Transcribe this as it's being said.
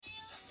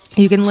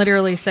You can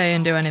literally say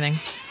and do anything.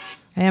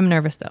 I am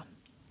nervous though,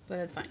 but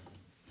it's fine.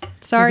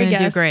 Sorry,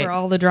 guys, for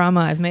all the drama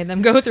I've made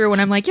them go through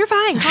when I'm like, you're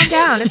fine, calm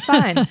down, it's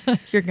fine.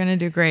 You're going to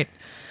do great.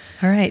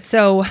 All right,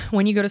 so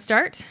when you go to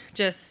start,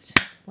 just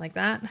like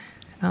that.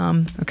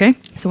 Okay.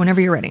 So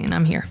whenever you're ready, and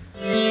I'm here.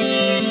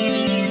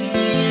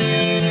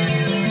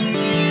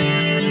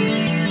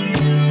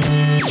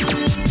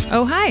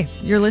 Oh, hi.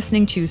 You're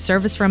listening to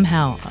Service from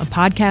Hell, a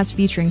podcast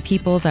featuring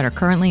people that are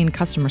currently in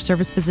customer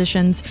service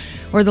positions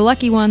or the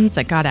lucky ones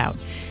that got out,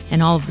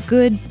 and all of the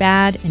good,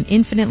 bad, and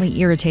infinitely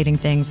irritating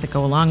things that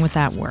go along with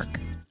that work.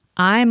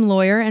 I'm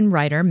lawyer and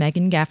writer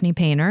Megan Gaffney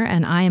Painter,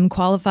 and I am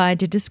qualified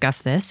to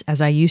discuss this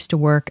as I used to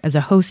work as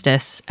a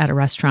hostess at a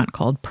restaurant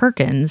called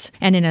Perkins,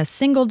 and in a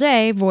single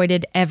day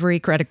voided every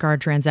credit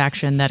card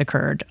transaction that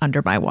occurred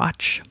under my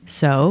watch.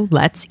 So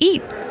let's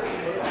eat.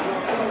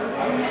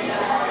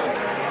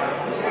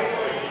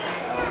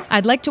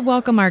 I'd like to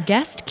welcome our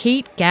guest,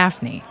 Kate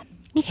Gaffney.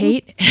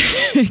 Kate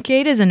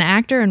is an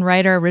actor and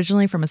writer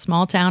originally from a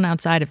small town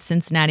outside of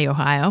Cincinnati,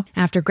 Ohio.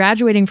 After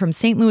graduating from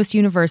St. Louis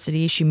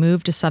University, she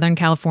moved to Southern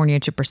California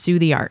to pursue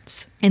the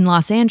arts. In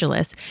Los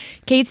Angeles,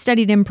 Kate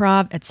studied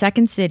improv at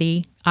Second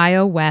City,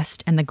 IO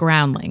West, and the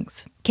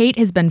Groundlings. Kate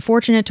has been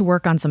fortunate to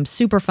work on some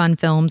super fun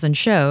films and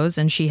shows,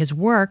 and she has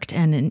worked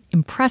an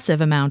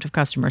impressive amount of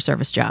customer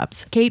service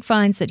jobs. Kate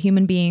finds that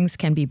human beings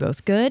can be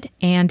both good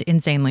and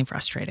insanely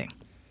frustrating.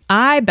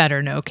 I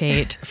better know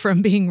Kate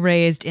from being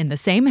raised in the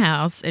same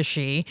house as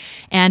she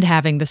and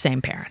having the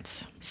same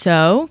parents.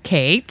 So,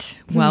 Kate,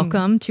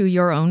 welcome to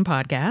your own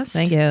podcast.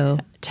 Thank you.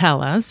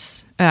 Tell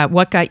us,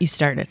 what got you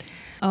started?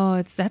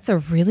 Oh, that's a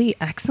really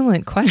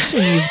excellent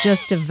question you've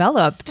just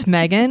developed,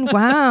 Megan.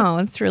 Wow,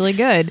 that's really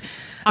good.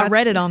 I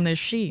read it on this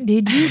sheet.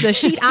 Did you? The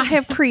sheet I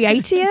have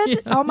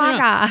created? Oh my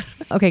God.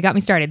 Okay, got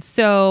me started.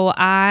 So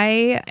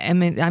I'm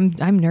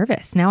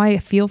nervous. Now I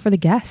feel for the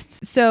guests.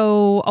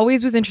 So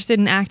always was interested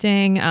in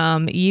acting.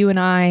 You and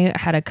I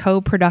had a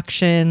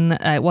co-production.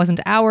 It wasn't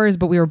ours,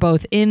 but we were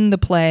both in the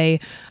play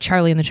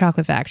Charlie and the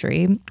Chocolate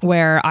Factory,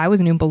 where I was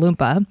an Oompa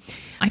Loompa.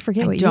 I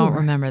forget what you were. I don't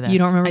remember this. You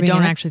don't remember I being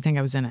don't in it? actually think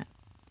I was in it.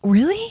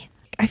 Really?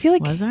 I feel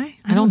like... Was I?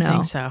 I don't know.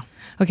 think so.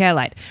 Okay, I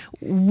lied.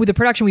 The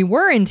production we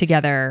were in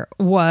together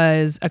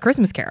was A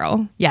Christmas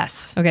Carol.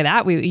 Yes. Okay,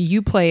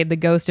 you played the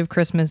ghost of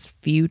Christmas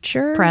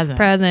future?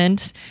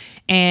 Present.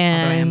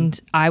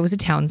 And I was a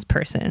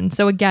townsperson.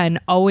 So again,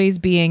 always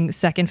being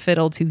second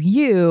fiddle to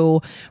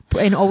you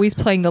and always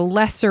playing the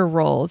lesser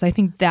roles. I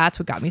think that's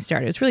what got me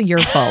started. It's really your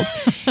fault.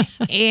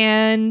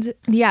 And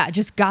yeah,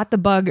 just got the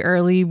bug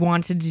early,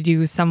 wanted to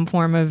do some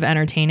form of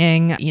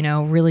entertaining,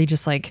 really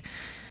just like...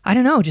 I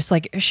don't know, just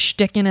like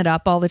shticking it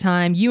up all the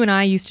time. You and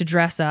I used to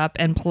dress up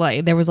and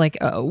play. There was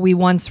we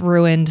once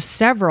ruined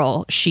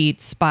several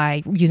sheets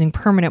by using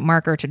permanent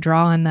marker to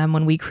draw on them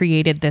when we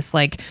created this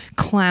like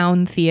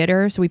clown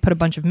theater. So we put a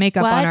bunch of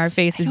makeup on our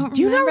faces.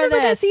 Do you not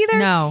remember this either?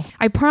 No.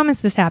 I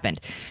promise this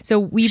happened.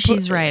 So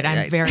She's right.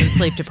 I'm very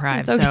sleep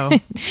deprived. Okay. So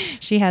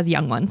she has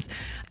young ones.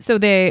 So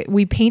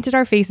we painted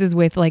our faces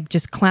with like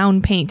just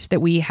clown paint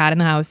that we had in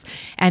the house.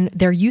 And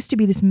there used to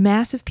be this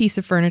massive piece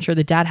of furniture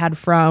that Dad had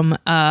from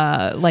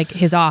like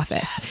his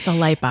office. It's the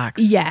light box.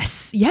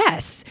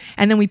 Yes.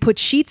 And then we put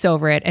sheets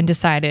over it and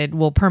decided,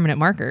 well, permanent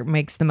marker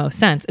makes the most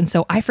sense. And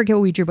so I forget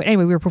what we drew, but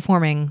anyway, we were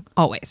performing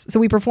always. So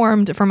we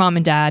performed for Mom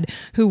and Dad,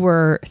 who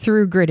were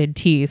through gritted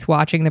teeth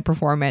watching the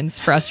performance,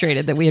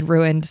 frustrated that we had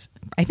ruined,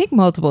 I think,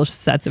 multiple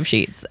sets of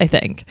sheets, I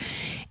think.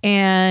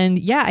 And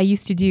yeah, I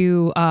used to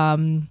do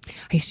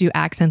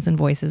accents and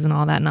voices and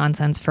all that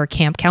nonsense for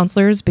camp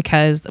counselors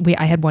because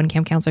I had one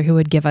camp counselor who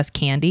would give us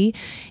candy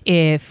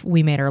if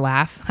we made her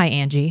laugh. Hi,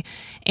 Angie.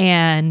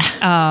 And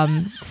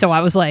so I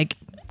was like,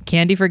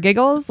 candy for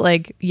giggles?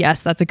 Like,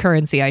 yes, that's a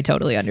currency. I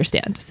totally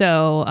understand.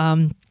 So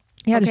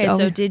yeah. Okay,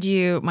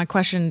 so my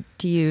question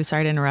to you,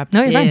 sorry to interrupt,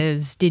 no, you're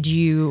is, did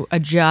you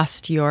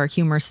adjust your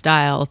humor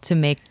style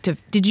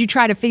did you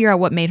try to figure out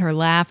what made her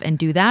laugh and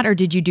do that, or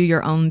did you do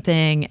your own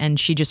thing and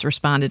she just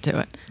responded to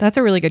it? That's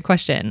a really good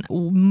question.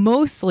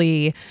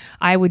 Mostly,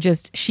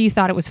 she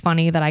thought it was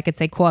funny that I could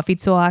say coffee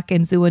talk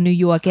and do a New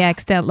York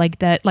accent like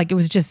that. Like it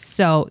was just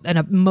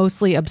a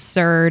mostly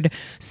absurd,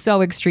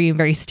 so extreme,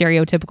 very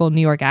stereotypical New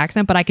York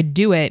accent, but I could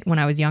do it when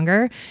I was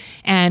younger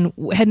and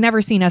had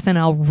never seen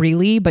SNL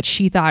really, but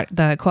she thought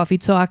the coffee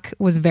talk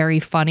was very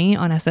funny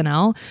on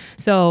SNL.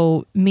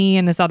 So me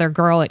and this other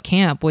girl at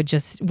camp would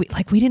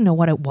we didn't know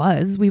what it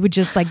was. We would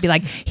just be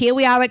like, here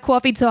we are at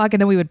coffee talk.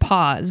 And then we would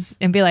pause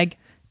and be like,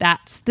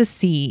 that's the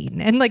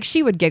scene. And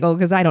she would giggle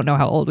because I don't know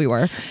how old we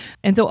were.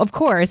 And so of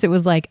course it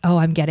was like, oh,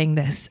 I'm getting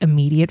this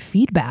immediate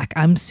feedback.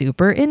 I'm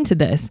super into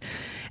this.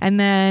 And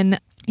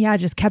then I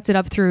just kept it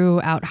up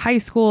throughout high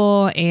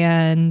school.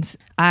 And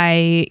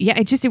I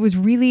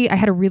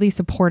had a really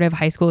supportive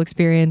high school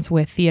experience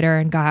with theater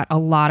and got a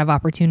lot of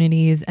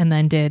opportunities, and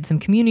then did some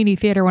community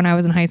theater when I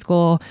was in high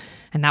school.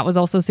 And that was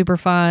also super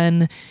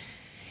fun.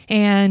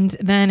 And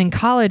then in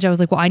college, I was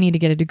like, well, I need to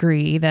get a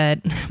degree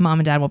that mom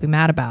and dad won't be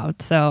mad about.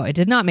 So I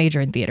did not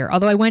major in theater.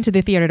 Although I went to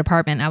the theater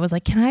department. I was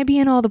like, can I be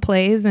in all the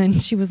plays?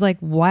 And she was like,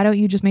 why don't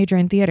you just major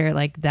in theater?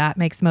 Like, that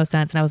makes the most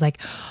sense. And I was like,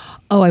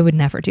 oh, I would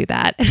never do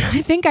that.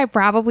 I think I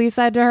probably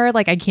said to her,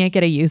 like, I can't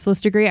get a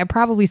useless degree. I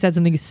probably said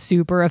something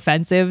super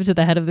offensive to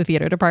the head of the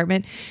theater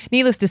department.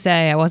 Needless to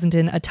say, I wasn't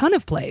in a ton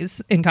of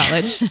plays in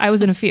college. I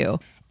was in a few.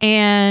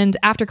 And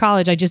after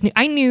college,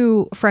 I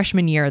knew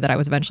freshman year that I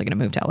was eventually going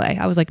to move to LA.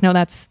 I was like, no,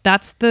 that's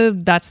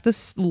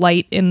the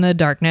light in the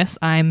darkness.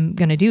 I'm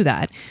going to do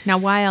that. Now,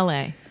 why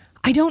LA?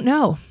 I don't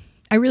know.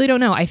 I really don't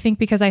know. I think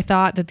because I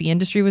thought that the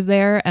industry was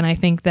there, and I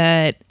think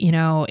that, you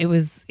know, it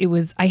was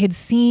I had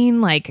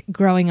seen, like,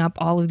 growing up,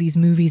 all of these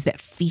movies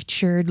that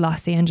featured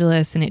Los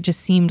Angeles, and it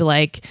seemed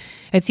like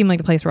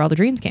the place where all the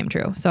dreams came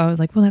true. So I was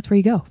like, well, that's where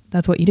you go.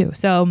 That's what you do.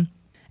 So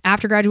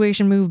after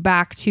graduation, moved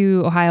back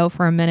to Ohio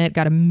for a minute,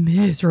 got a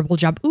miserable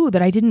job. Ooh,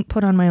 that I didn't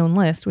put on my own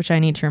list, which I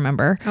need to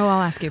remember. Oh,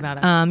 I'll ask you about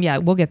it. Yeah,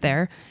 we'll get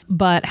there.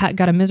 But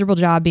got a miserable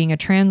job being a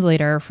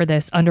translator for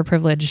this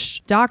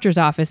underprivileged doctor's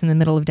office in the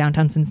middle of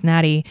downtown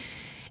Cincinnati.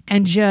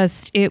 And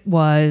it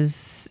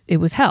was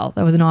hell.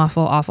 That was an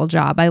awful, awful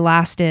job. I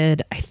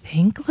lasted, I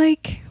think,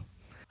 like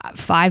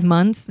 5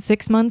 months,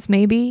 6 months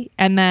maybe.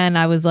 And then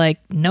I was like,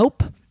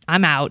 nope,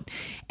 I'm out.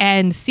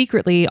 And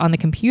secretly on the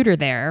computer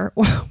there,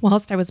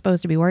 whilst I was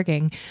supposed to be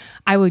working,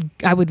 I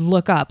would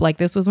look up, like,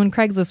 this was when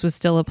Craigslist was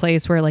still a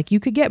place where, like, you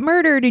could get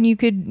murdered and you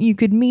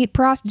could meet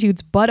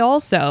prostitutes, but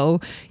also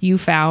you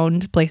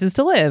found places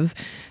to live.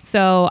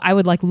 So I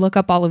would, like, look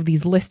up all of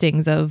these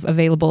listings of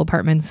available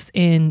apartments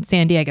in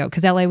San Diego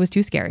because LA was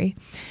too scary.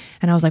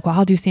 And I was like, well,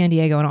 I'll do San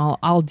Diego and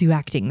I'll do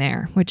acting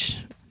there, which...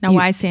 Now,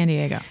 why San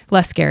Diego?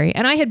 Less scary.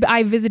 And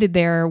I visited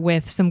there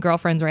with some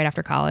girlfriends right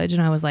after college,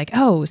 and I was like,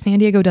 oh, San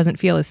Diego doesn't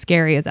feel as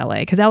scary as LA.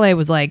 Because LA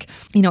was like,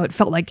 you know, it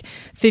felt like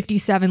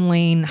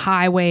 57-lane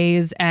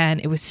highways, and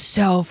it was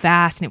so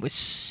fast, and it was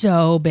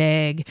so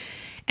big.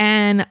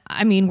 And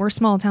I mean, we're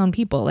small town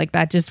people. Like,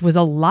 that just was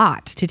a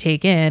lot to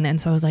take in.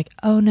 And so I was like,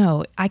 oh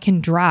no, I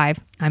can drive.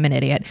 I'm an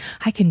idiot.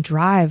 I can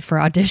drive for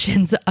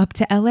auditions up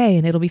to LA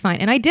and it'll be fine.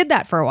 And I did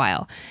that for a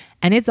while,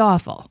 and it's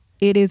awful.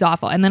 It is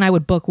awful. And then I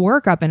would book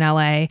work up in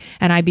LA,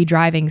 and I'd be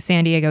driving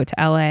San Diego to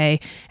LA,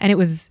 and it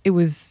was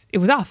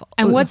awful.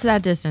 And what's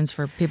that distance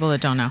for people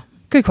that don't know?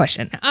 Good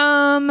question.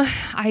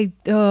 I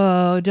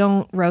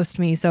don't roast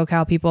me,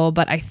 SoCal people,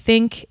 but I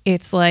think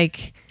it's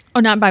like,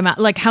 not by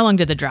like, how long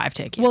did the drive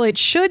take you? Well, it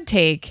should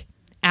take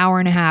hour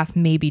and a half,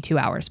 maybe 2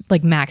 hours,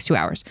 like max 2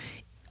 hours.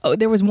 Oh,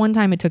 there was one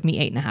time it took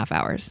me 8.5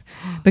 hours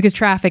because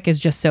traffic is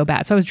just so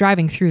bad. So I was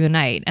driving through the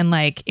night, and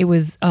like it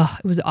was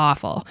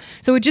awful.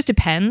 So it just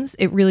depends.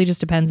 It really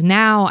just depends.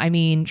 Now, I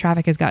mean,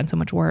 traffic has gotten so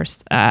much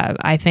worse.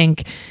 I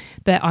think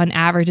that on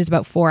average it's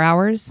about 4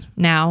 hours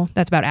now.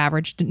 That's about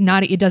average.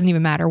 It doesn't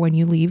even matter when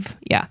you leave.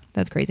 Yeah,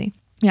 that's crazy.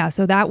 Yeah,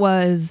 so that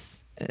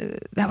was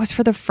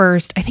for the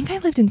first. I think I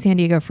lived in San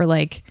Diego for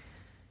like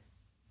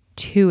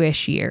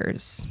 2-ish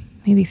years,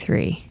 maybe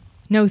 3.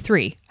 No,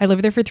 3. I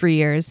lived there for 3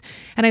 years,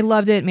 and I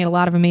loved it. Made a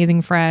lot of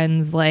amazing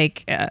friends,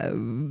 like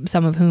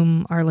some of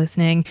whom are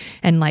listening,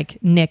 and like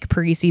Nick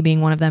Parisi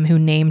being one of them, who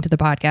named the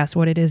podcast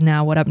what it is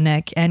now. What up,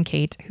 Nick? And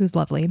Kate, who's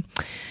lovely.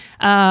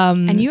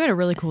 And you had a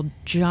really cool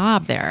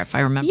job there, if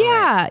I remember.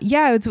 Yeah, right.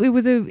 Yeah. It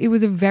was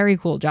a very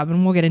cool job,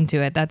 and we'll get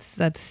into it.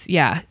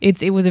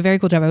 It was a very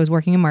cool job. I was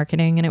working in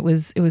marketing, and it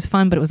was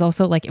fun, but it was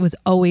also like, it was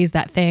always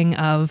that thing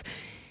of,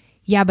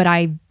 yeah, but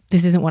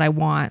this isn't what I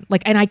want.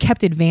 Like, and I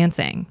kept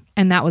advancing.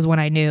 And that was when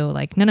I knew,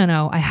 like,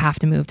 no, I have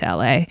to move to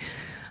LA.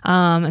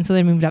 And so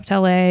they moved up to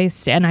LA,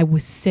 and I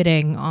was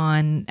sitting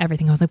on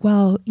everything. I was like,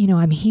 well, you know,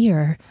 I'm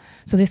here,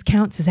 so this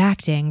counts as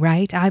acting,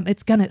 right?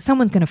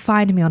 Someone's gonna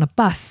find me on a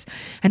bus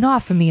and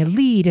offer me a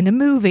lead in a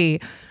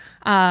movie.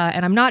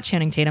 And I'm not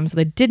Channing Tatum, so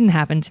that didn't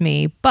happen to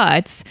me.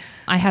 But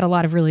I had a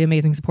lot of really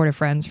amazing supportive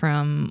friends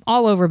from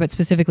all over, but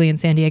specifically in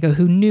San Diego,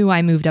 who knew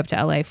I moved up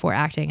to LA for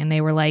acting. And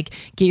they were like,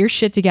 get your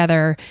shit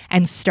together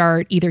and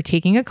start either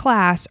taking a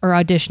class or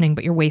auditioning,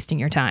 but you're wasting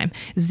your time.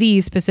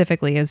 Z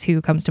specifically is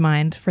who comes to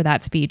mind for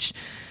that speech.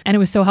 And it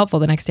was so helpful.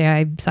 The next day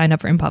I signed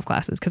up for improv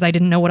classes because I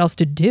didn't know what else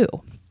to do.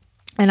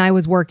 And I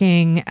was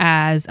working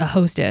as a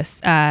hostess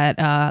at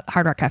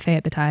Hard Rock Cafe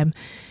at the time.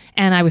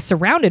 And I was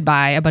surrounded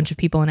by a bunch of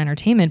people in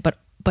entertainment, but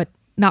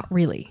not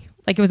really.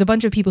 Like, it was a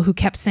bunch of people who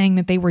kept saying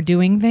that they were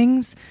doing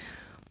things,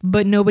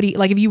 but nobody,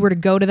 like, if you were to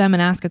go to them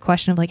and ask a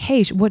question of like,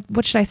 hey,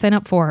 what should I sign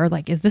up for? Or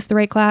like, is this the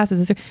right class?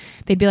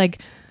 They'd be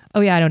like, oh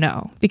yeah, I don't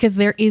know. Because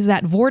there is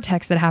that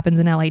vortex that happens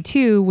in LA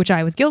too, which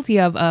I was guilty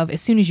of as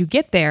soon as you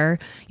get there,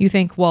 you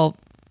think, well,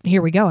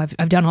 here we go.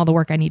 I've done all the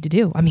work I need to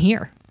do. I'm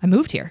here. I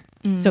moved here.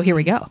 Mm-hmm. So here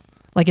we go.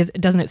 Like,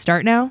 doesn't it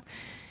start now?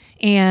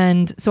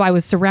 And so I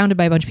was surrounded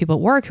by a bunch of people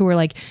at work who were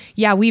like,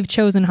 yeah, we've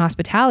chosen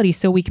hospitality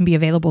so we can be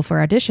available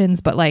for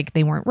auditions, but like,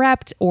 they weren't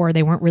repped, or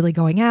they weren't really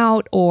going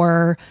out,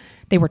 or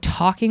they were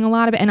talking a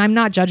lot of it. And I'm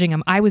not judging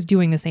them. I was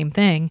doing the same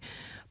thing,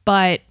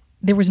 but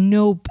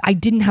I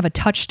didn't have a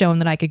touchstone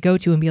that I could go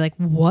to and be like,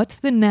 what's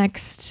the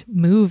next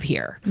move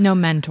here? No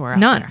mentor out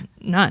there.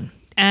 None.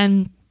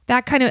 And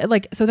that kind of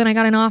like, so then I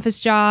got an office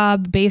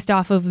job based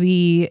off of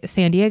the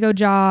San Diego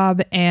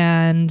job.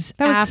 And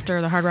that was after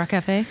the Hard Rock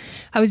Cafe.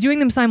 I was doing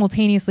them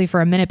simultaneously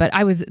for a minute, but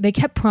they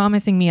kept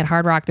promising me at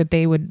Hard Rock that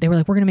they were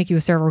like, we're going to make you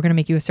a server. We're going to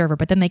make you a server.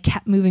 But then they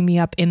kept moving me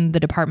up in the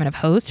department of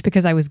host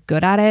because I was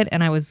good at it.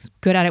 And I was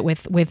good at it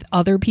with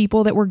other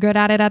people that were good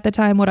at it at the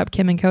time. What up,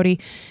 Kim and Cody?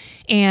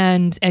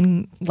 And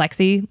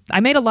Lexi.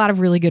 I made a lot of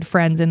really good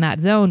friends in that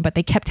zone, but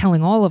they kept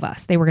telling all of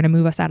us they were going to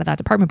move us out of that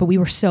department. But we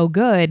were so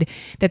good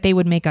that they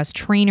would make us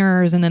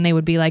trainers, and then they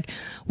would be like,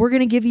 we're going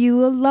to give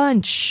you a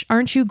lunch.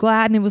 Aren't you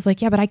glad? And it was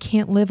like, yeah, but I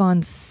can't live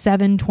on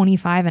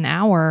 $7.25 an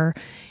hour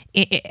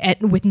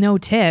with no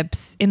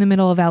tips in the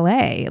middle of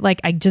LA. Like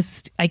I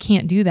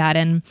can't do that.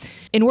 And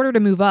in order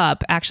to move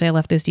up, actually I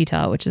left this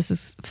detail, which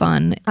is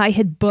fun. I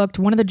had booked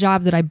one of the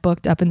jobs that I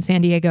booked up in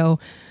San Diego.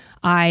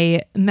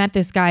 I met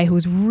this guy who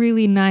was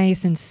really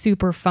nice and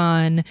super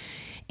fun.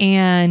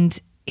 And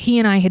he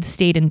and I had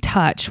stayed in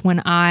touch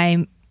when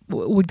I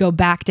would go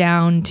back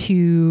down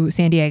to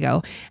San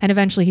Diego. And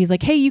eventually he's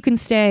like, hey, you can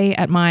stay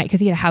at because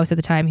he had a house at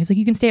the time. He's like,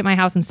 you can stay at my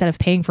house instead of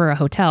paying for a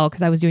hotel.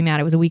 Cause I was doing that.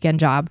 It was a weekend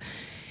job.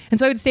 And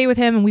so I would stay with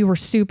him and we were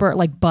super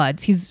like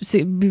buds. He's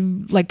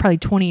like probably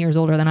 20 years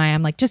older than I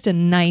am. Like just a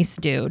nice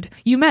dude.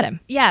 You met him.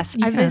 Yes.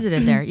 I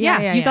visited there.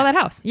 Yeah. You saw that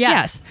house.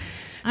 Yes.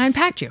 I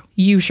unpacked you.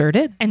 You sure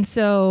did. And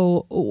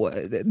so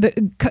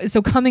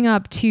coming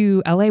up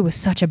to LA was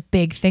such a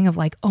big thing of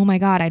like, oh my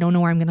God, I don't know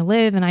where I'm going to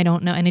live. And I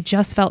don't know. And it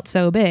just felt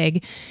so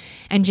big.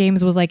 And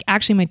James was like,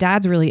 actually, my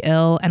dad's really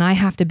ill and I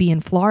have to be in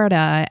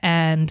Florida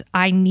and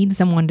I need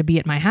someone to be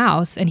at my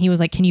house. And he was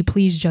like, can you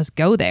please just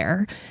go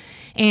there?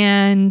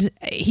 And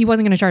he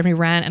wasn't going to charge me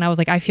rent. And I was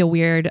like, I feel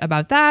weird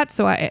about that.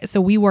 So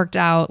we worked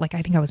out, like,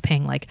 I think I was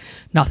paying like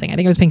nothing. I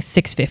think I was paying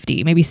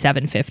 $650, maybe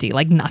 $750,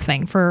 like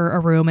nothing for a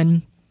room.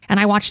 And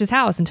I watched his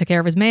house and took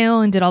care of his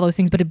mail and did all those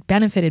things, but it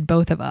benefited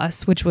both of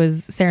us, which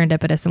was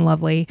serendipitous and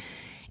lovely.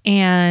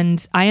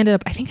 And I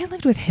think I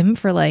lived with him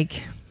for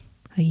like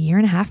a year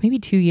and a half, maybe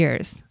 2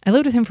 years. I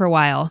lived with him for a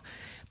while,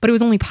 but it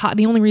was only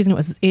the only reason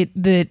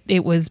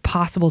it was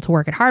possible to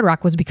work at Hard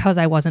Rock was because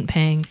I wasn't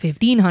paying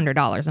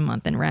 $1,500 a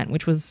month in rent,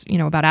 which was,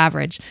 about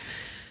average.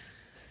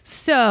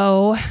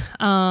 So,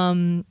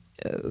 I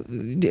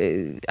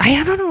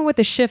don't know what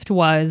the shift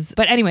was,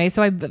 but anyway,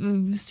 so I,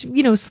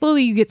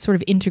 slowly you get sort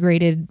of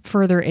integrated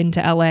further into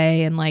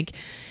LA and like,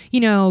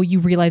 you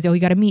realize, you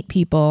got to meet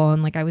people.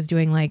 And like, I was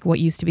doing like what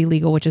used to be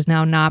legal, which is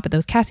now not, but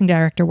those casting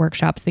director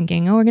workshops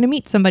thinking, we're going to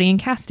meet somebody in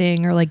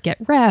casting or like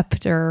get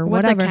repped or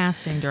whatever. What's a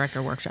casting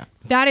director workshop?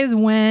 That is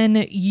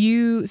when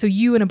you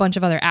and a bunch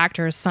of other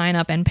actors sign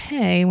up and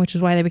pay, which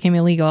is why they became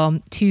illegal,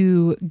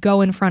 to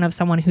go in front of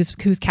someone who's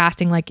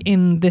casting, like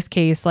in this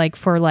case, like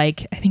for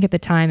like, I think at the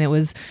time it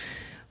was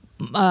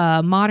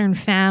Modern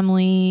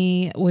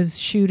Family was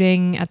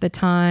shooting at the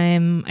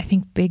time. I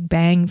think Big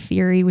Bang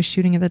Theory was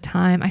shooting at the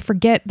time. I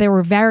forget. There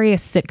were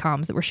various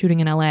sitcoms that were shooting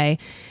in LA,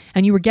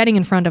 and you were getting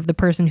in front of the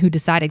person who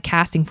decided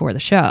casting for the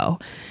show.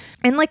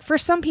 And like for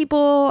some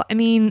people,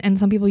 and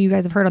some people you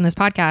guys have heard on this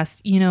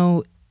podcast,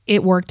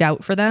 it worked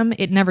out for them.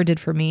 It never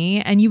did for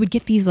me. And you would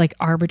get these like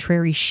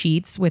arbitrary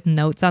sheets with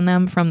notes on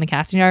them from the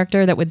casting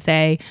director that would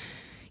say,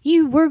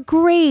 you were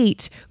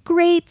great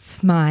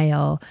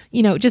smile,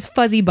 just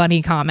fuzzy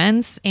bunny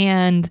comments.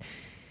 And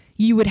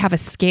you would have a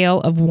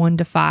scale of 1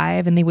 to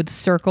 5 and they would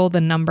circle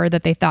the number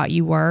that they thought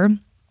you were.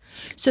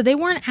 So they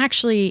weren't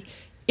actually,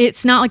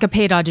 it's not like a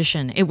paid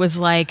audition. It was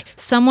like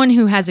someone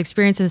who has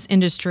experience in this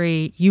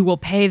industry, you will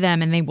pay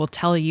them and they will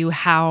tell you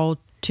how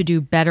to do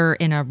better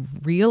in a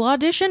real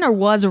audition, or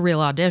was a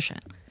real audition?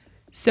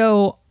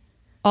 So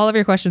all of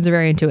your questions are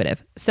very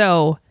intuitive.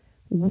 So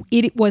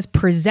it was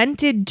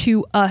presented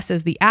to us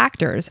as the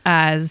actors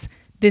as,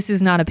 this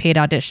is not a paid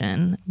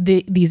audition.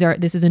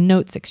 This is a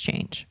notes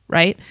exchange,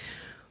 right?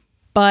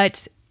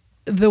 But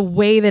the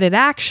way that it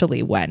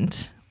actually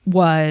went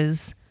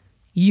was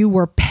you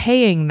were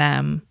paying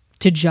them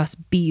to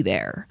just be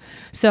there.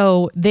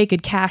 So they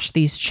could cash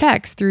these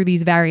checks through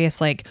these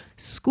various like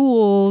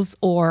schools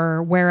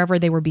or wherever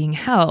they were being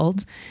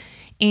held.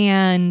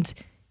 And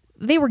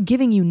they were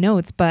giving you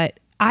notes, but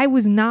I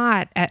was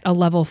not at a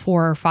level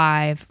 4 or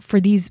 5 for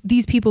these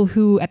people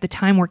who at the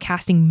time were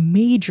casting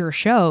major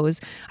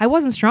shows. I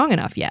wasn't strong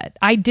enough yet.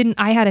 I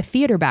had a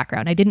theater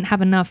background. I didn't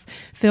have enough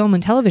film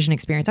and television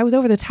experience. I was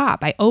over the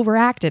top. I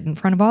overacted in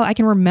front of all. I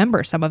can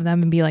remember some of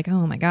them and be like,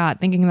 oh my God,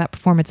 thinking of that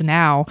performance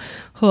now.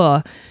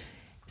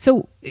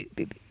 So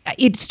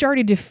it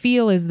started to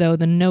feel as though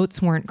the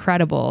notes weren't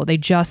credible. They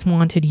just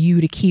wanted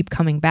you to keep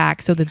coming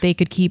back so that they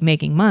could keep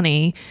making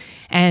money.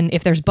 And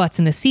if there's butts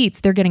in the seats,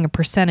 they're getting a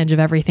percentage of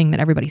everything that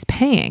everybody's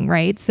paying,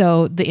 right?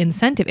 So the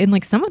incentive, and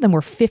like some of them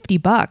were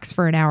 $50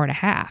 for an hour and a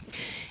half.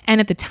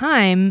 And at the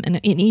time, and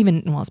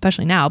even, well,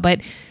 especially now,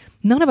 but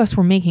none of us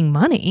were making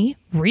money,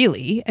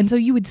 really. And so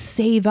you would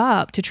save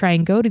up to try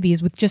and go to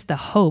these with just the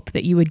hope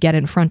that you would get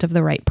in front of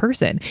the right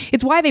person.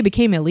 It's why they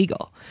became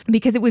illegal,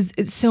 because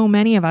so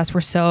many of us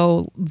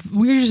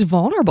we were just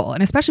vulnerable.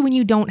 And especially when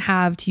you don't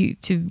have, to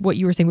what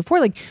you were saying before,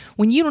 like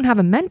when you don't have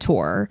a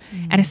mentor,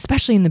 and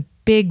especially in the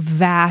big,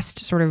 vast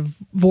sort of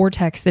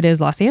vortex that is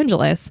Los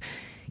Angeles,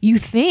 you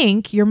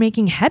think you're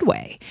making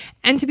headway.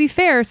 And to be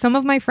fair, some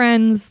of my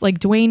friends, like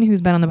Dwayne,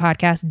 who's been on the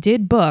podcast,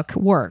 did book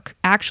work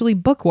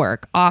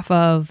off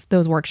of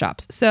those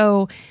workshops.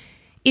 So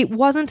it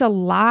wasn't a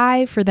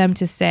lie for them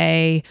to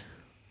say,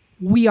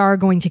 we are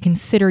going to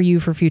consider you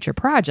for future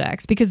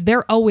projects, because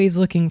they're always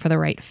looking for the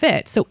right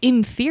fit. So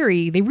in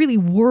theory, they really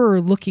were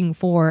looking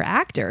for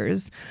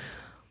actors,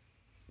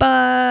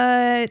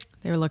 but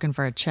They were looking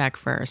for a check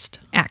first.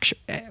 actually,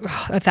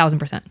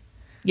 1,000%.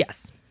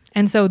 Yes.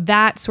 And so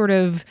that sort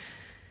of,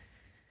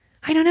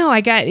 I don't know,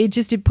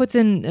 it puts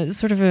in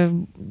sort of a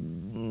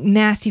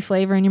nasty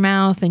flavor in your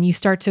mouth, and you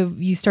start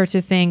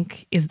to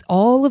think, is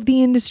all of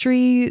the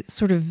industry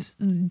sort of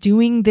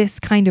doing this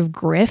kind of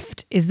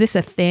grift? Is this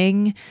a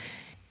thing?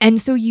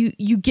 And so you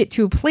get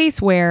to a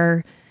place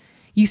where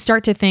you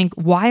start to think,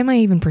 why am I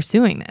even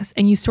pursuing this?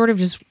 And you sort of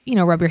just,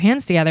 rub your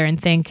hands together and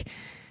think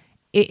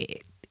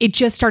it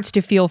just starts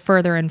to feel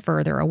further and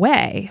further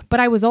away.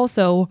 But I was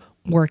also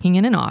working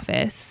in an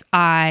office.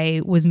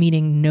 I was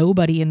meeting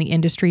nobody in the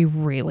industry,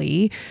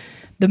 really.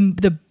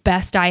 The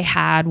best I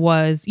had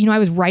was, I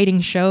was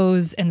writing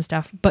shows and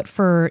stuff, but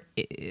for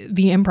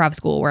the improv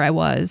school where I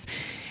was.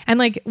 And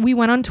like, we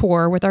went on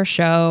tour with our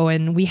show,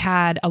 and we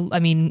had,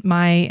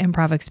 my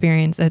improv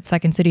experience at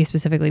Second City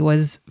specifically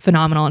was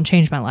phenomenal and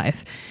changed my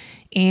life.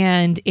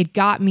 And it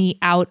got me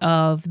out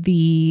of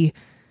the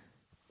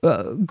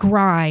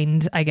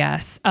grind, I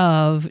guess,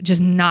 of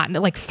just not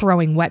like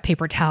throwing wet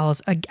paper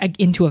towels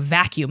into a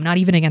vacuum, not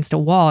even against a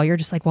wall. You're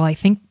just like, well, I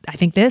think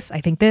this.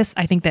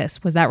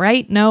 Was that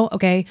right? No?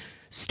 Okay.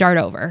 Start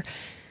over.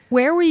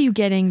 Where were you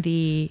getting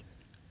the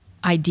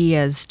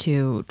ideas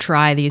to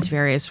try these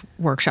various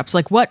workshops?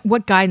 Like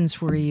what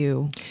guidance were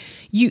you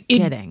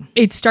getting?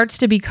 It starts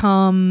to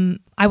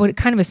become, I would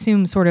kind of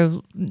assume, sort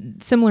of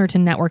similar to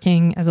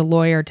networking as a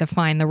lawyer to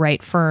find the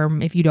right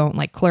firm if you don't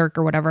like clerk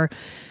or whatever.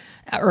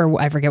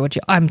 Or I forget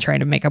I'm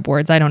trying to make up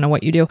words. I don't know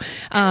what you do.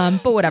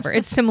 But whatever.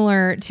 It's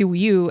similar to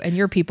you and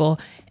your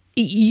people.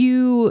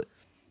 You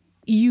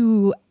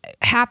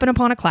happen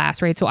upon a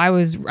class, right? So I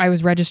was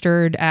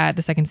registered at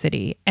the Second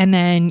City, and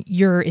then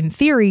you're in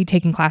theory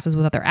taking classes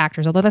with other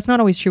actors, although that's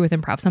not always true with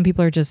improv. Some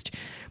people are just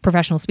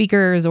professional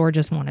speakers or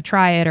just want to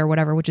try it or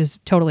whatever, which is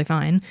totally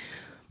fine.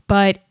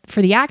 But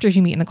for the actors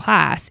you meet in the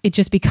class, it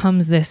just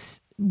becomes this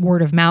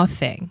word of mouth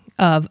thing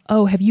of,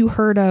 oh, have you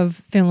heard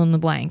of fill in the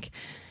blank?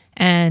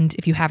 And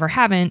if you have or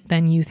haven't,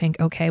 then you think,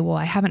 okay, well,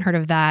 I haven't heard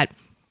of that.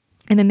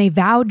 And then they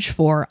vouch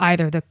for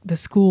either the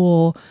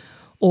school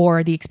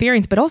or the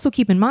experience. But also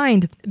keep in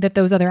mind that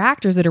those other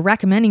actors that are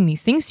recommending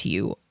these things to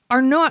you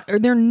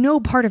they're no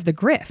part of the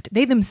grift.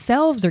 They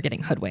themselves are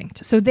getting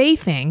hoodwinked. So they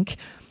think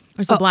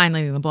There's the blind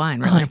leading the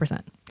blind, really.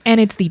 100%.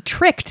 And it's the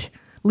tricked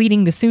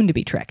leading the soon to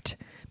be tricked,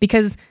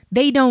 because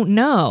they don't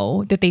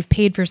know that they've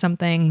paid for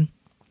something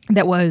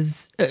that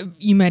was,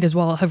 you might as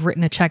well have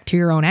written a check to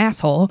your own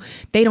asshole.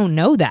 They don't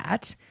know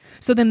that.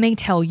 So then they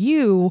tell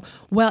you,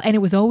 well, and it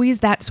was always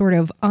that sort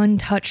of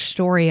untouched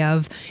story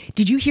of,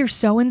 did you hear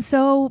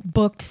so-and-so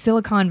booked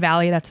Silicon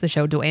Valley? That's the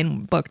show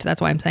Dwayne booked. That's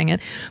why I'm saying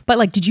it. But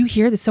like, did you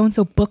hear that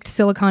so-and-so booked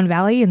Silicon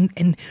Valley?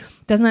 And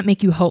doesn't that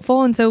make you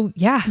hopeful? And so,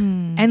 yeah.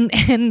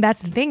 And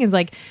that's the thing, is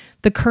like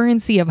the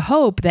currency of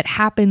hope that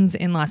happens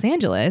in Los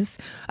Angeles,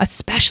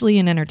 especially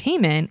in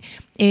entertainment,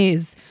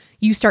 is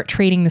you start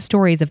trading the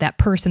stories of that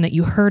person that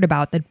you heard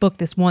about that booked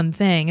this one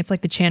thing. It's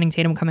like the Channing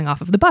Tatum coming off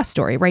of the bus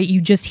story, right?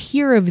 You just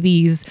hear of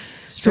these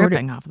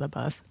Stripping off the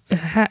bus.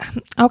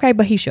 Okay,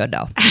 but he should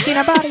though. You see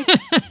that body?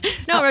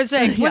 No, I was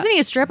saying, wasn't he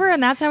a stripper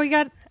and that's how he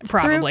got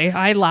Probably. through?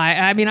 I lie.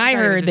 I mean, I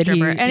heard that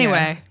he... Anyway,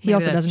 yeah, he maybe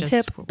also that's doesn't just-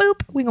 tip.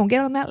 Boop. We're going to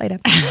get on that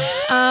later.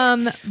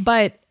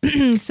 But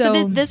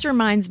So this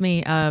reminds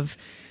me of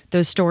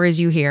those stories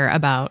you hear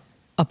about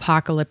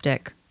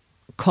apocalyptic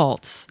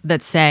cults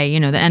that say,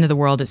 the end of the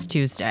world is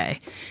Tuesday.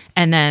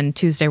 And then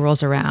Tuesday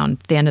rolls around,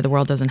 the end of the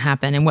world doesn't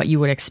happen. And what you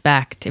would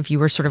expect if you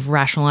were sort of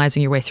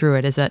rationalizing your way through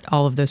it is that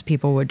all of those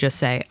people would just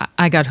say,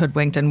 I got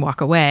hoodwinked and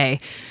walk away.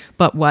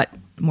 But what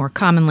more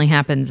commonly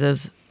happens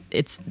is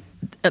it's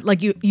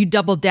like you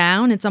double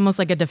down. It's almost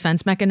like a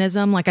defense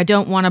mechanism. Like, I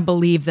don't want to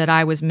believe that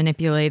I was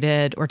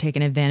manipulated or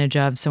taken advantage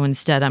of. So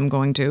instead, I'm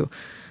going to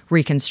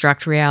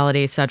reconstruct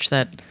reality such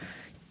that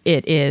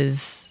it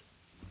is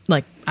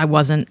like I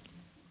wasn't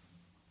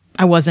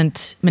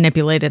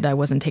manipulated. I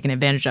wasn't taken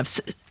advantage of.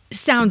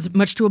 Sounds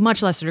to a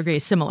much lesser degree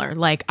similar.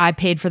 Like, I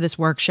paid for this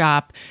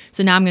workshop,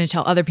 so now I'm going to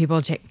tell other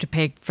people to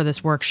pay for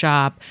this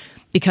workshop,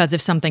 because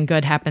if something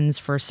good happens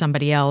for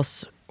somebody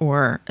else,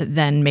 or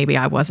then maybe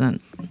I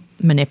wasn't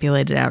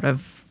manipulated out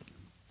of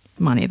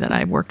money that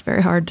I worked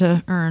very hard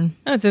to earn.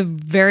 Oh, it's a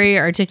very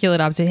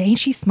articulate observation. Ain't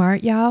she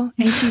smart, y'all?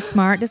 Ain't she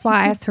smart? That's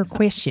why I asked her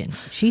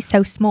questions. She's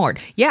so smart.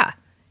 Yeah,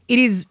 it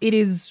is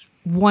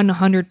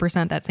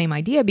 100% that same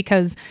idea,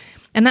 because,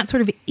 and that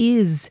sort of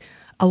is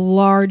a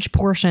large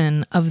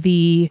portion of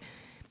the,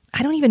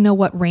 I don't even know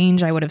what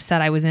range I would have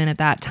said I was in at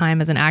that time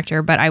as an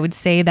actor, but I would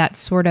say that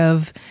sort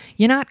of,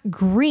 you're not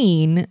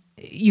green,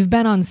 you've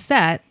been on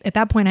set. At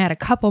that point, I had a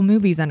couple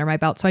movies under my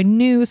belt, so I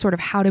knew sort of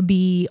how to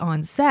be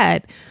on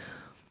set,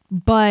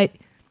 but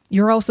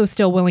you're also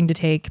still willing to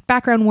take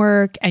background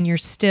work, and you're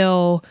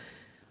still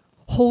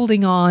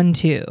holding on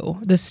to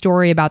the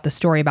story about the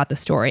story about the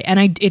story.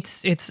 And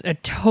it's a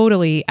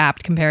totally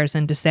apt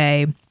comparison to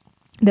say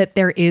that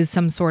there is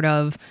some sort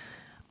of,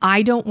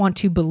 I don't want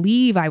to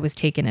believe I was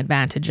taken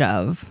advantage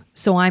of,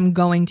 so I'm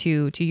going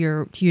to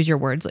use your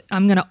words,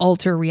 I'm going to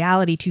alter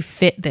reality to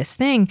fit this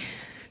thing.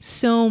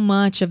 So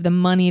much of the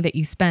money that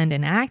you spend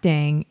in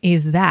acting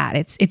is that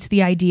it's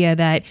the idea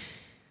that,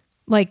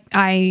 like,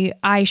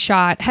 I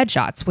shot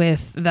headshots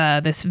with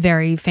this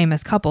very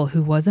famous couple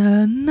who was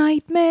a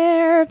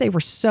nightmare. They were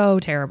so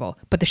terrible,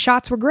 but the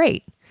shots were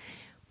great.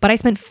 But I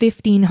spent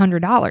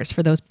 $1,500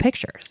 for those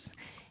pictures.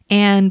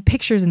 And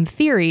pictures, in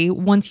theory,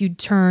 once you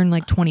turn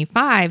like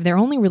 25, they're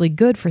only really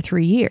good for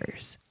 3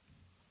 years.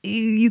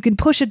 You can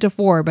push it to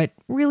 4, but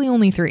really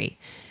only 3.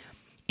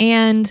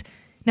 And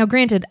now,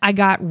 granted, I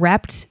got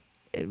repped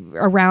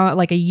around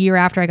like a year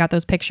after I got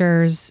those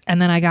pictures,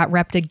 and then I got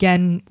repped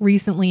again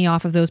recently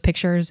off of those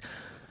pictures,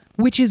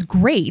 which is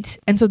great.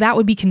 And so that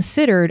would be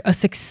considered a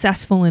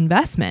successful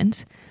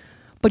investment.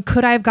 But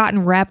could I have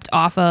gotten repped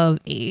off of,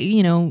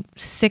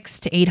 $600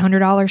 to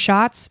 $800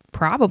 shots?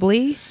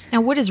 Probably.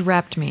 Now, what does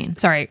repped mean?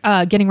 Sorry,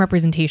 getting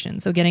representation.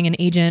 So getting an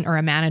agent or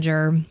a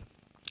manager.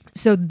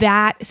 So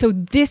that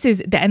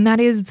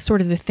is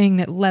sort of the thing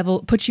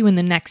that puts you in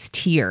the next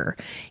tier,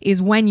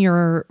 is when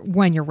you're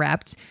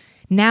repped.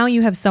 Now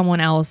you have someone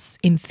else,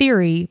 in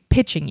theory,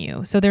 pitching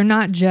you. So they're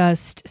not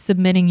just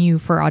submitting you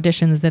for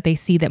auditions that they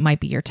see that might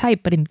be your type,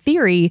 but in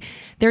theory,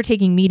 they're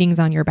taking meetings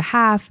on your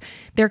behalf.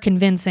 They're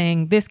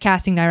convincing this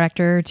casting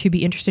director to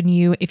be interested in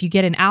you. If you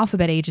get an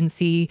alphabet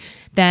agency,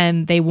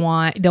 then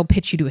they'll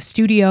pitch you to a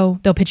studio.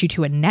 They'll pitch you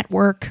to a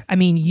network. I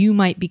mean, you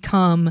might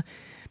become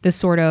the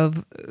sort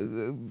of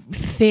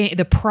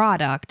the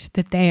product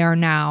that they are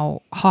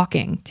now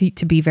hawking,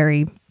 to be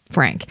very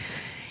frank.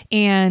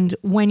 And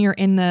when you're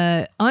in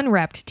the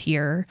unrepped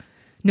tier,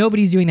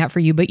 nobody's doing that for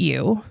you but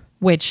you,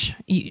 which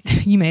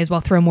you may as well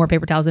throw more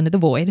paper towels into the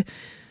void.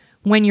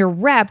 When you're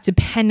repped,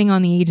 depending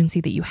on the agency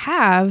that you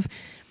have,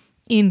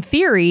 in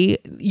theory,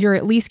 you're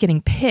at least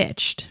getting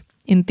pitched,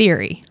 in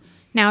theory.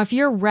 Now, if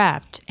you're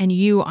repped and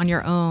you on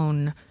your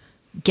own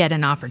get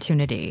an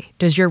opportunity,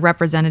 does your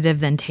representative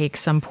then take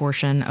some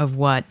portion of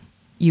what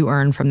you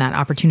earn from that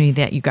opportunity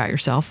that you got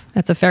yourself?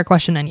 That's a fair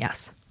question, and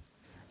yes.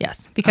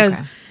 Yes, because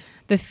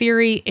the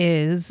theory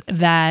is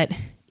that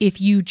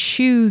if you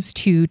choose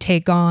to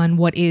take on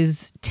what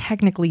is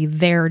technically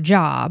their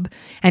job,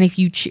 and if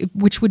you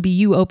which would be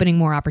you opening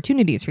more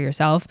opportunities for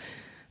yourself,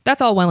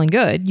 that's all well and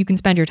good. You can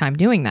spend your time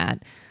doing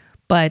that,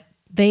 but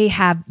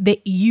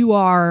you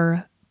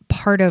are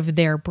part of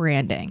their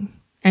branding.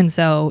 And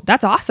so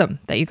that's awesome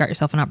that you got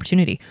yourself an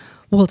opportunity.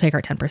 We'll take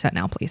our 10%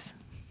 now, please.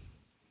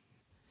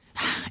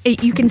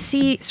 You can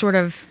see sort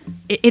of,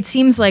 it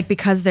seems like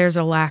because there's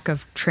a lack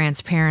of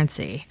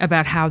transparency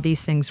about how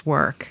these things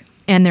work,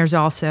 and there's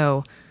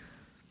also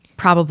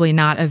probably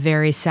not a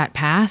very set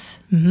path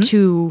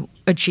to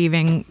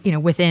achieving,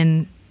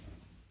 within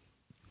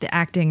the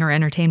acting or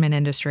entertainment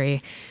industry,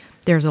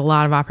 there's a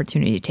lot of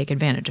opportunity to take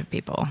advantage of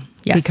people.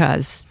 Yes.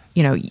 Because,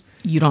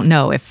 you don't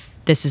know if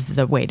this is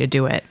the way to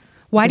do it.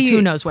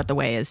 Who knows what the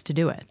way is to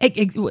do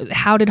it?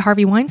 How did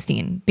Harvey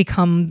Weinstein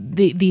become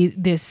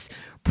this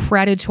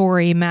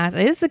predatory mass?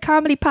 It's a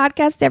comedy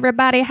podcast,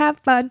 everybody have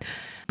fun.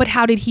 But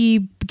how did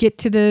he get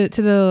to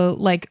the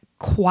like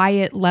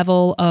quiet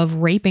level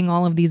of raping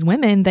all of these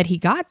women that he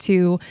got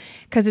to?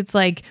 Because it's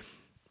like,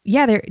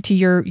 yeah,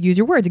 use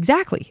your words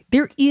exactly.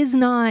 There is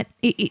not.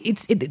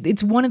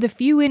 It's one of the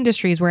few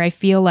industries where I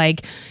feel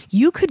like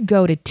you could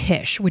go to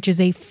Tisch, which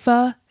is a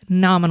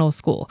phenomenal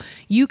school.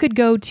 You could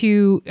go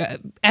to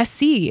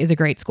SC is a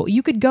great school.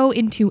 You could go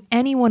into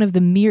any one of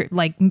the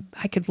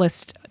I could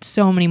list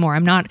so many more.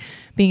 I'm not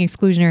being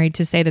exclusionary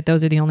to say that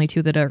those are the only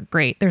two that are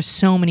great. There's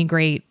so many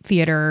great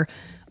theater,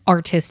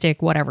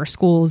 artistic, whatever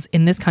schools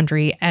in this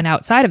country and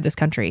outside of this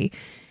country.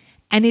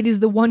 And it is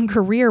the one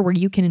career where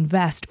you can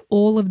invest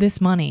all of this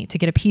money to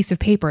get a piece of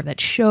paper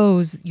that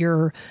shows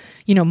your,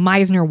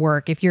 Meisner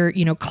work, if you're,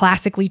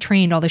 classically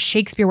trained, all the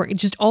Shakespeare work,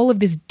 just all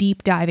of this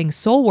deep diving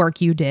soul work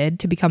you did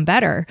to become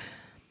better.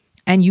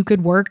 And you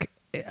could work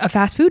a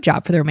fast food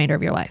job for the remainder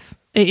of your life.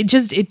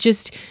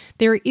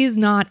 There is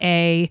not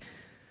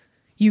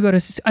you go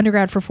to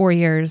undergrad for 4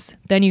 years,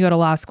 then you go to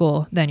law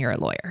school, then you're a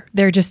lawyer.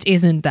 There just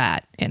isn't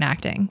that in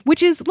acting,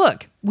 which is,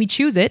 look, we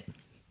choose it.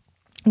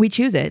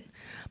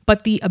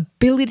 But the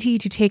ability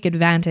to take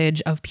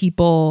advantage of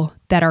people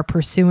that are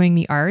pursuing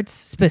the arts,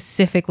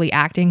 specifically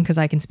acting, because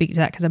I can speak to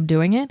that because I'm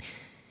doing it,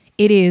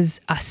 it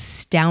is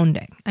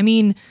astounding. I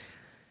mean,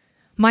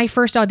 my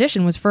first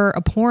audition was for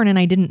a porn and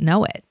I didn't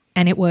know it.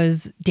 And it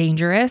was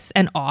dangerous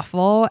and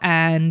awful.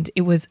 And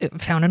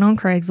found it on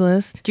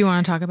Craigslist. Do you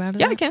want to talk about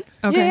it? Yeah, I can.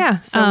 Okay. Yeah.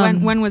 So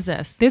when was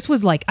this? This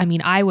was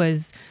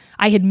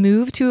I had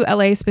moved to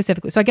LA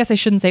specifically. So I guess I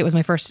shouldn't say it was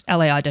my first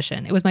LA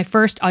audition. It was my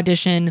first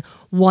audition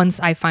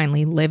once I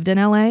finally lived in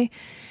LA,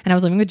 and I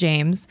was living with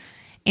James.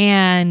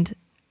 And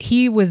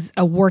he was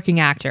a working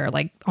actor,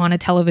 like on a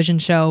television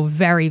show,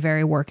 very,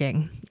 very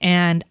working.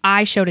 And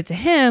I showed it to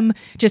him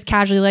just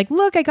casually, like,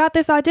 look, I got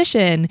this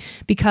audition,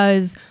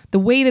 because the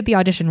way that the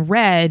audition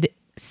read,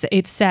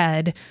 it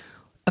said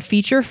a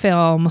feature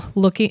film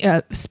looking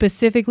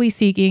specifically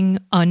seeking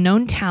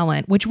unknown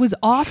talent, which was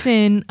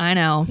often, I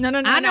know. No,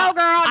 I know,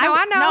 girl.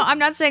 I know. No, I'm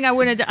not saying I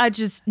wouldn't. I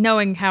just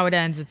knowing how it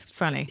ends, it's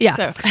funny. Yeah.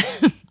 So.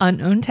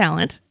 Unknown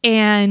talent.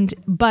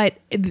 But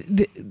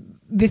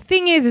the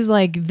thing is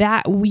like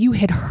that you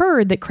had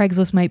heard that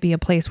Craigslist might be a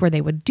place where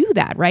they would do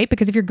that, right?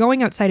 Because if you're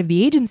going outside of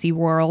the agency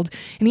world,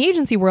 in the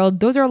agency world,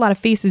 those are a lot of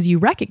faces you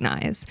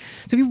recognize.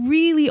 So if you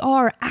really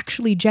are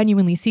actually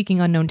genuinely seeking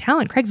unknown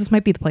talent, Craigslist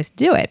might be the place to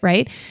do it,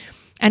 right?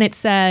 And it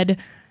said,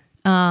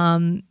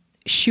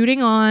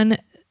 shooting on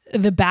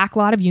the back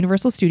lot of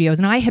Universal Studios.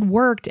 And I had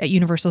worked at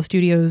Universal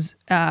Studios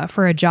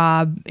for a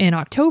job in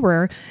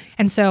October.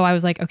 And so I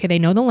was like, okay, they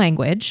know the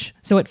language.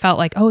 So it felt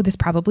like, oh, this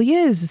probably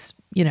is,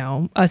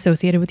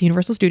 associated with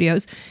Universal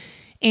Studios.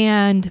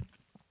 And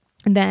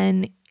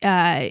then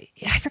I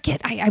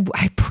forget,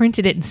 I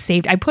printed it and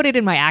saved. I put it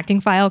in my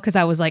acting file because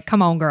I was like,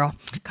 come on, girl.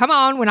 Come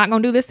on. We're not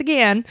going to do this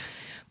again.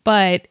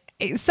 But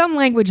some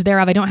language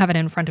thereof, I don't have it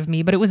in front of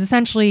me, but it was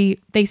essentially,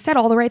 they said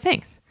all the right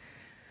things.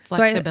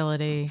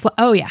 Flexibility.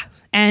 Oh, yeah.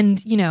 And,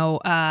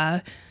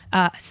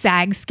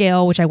 SAG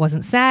scale, which I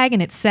wasn't SAG,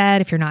 and it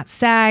said, if you're not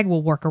SAG,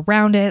 we'll work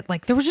around it.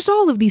 Like, there was just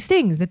all of these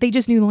things that they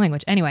just knew the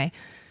language. Anyway,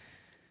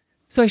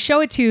 so I show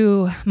it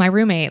to my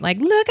roommate, like,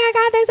 look, I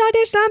got this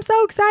audition. I'm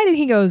so excited.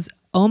 He goes,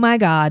 oh my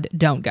God,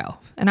 don't go.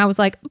 And I was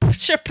like, who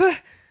is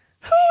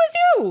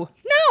you?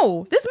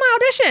 No, this is my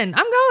audition.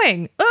 I'm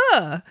going.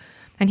 Ugh.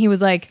 And he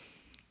was like,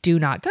 do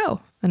not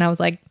go. And I was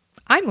like,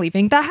 I'm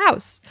leaving the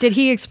house. Did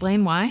he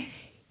explain why?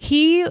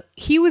 He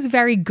was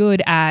very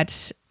good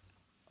at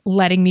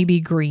letting me be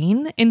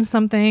green in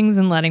some things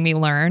and letting me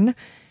learn.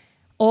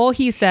 All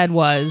he said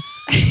was,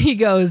 he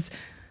goes,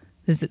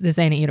 this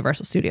ain't a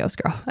Universal Studios,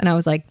 girl. And I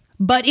was like,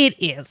 but it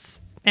is.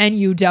 And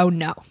you don't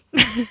know.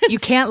 You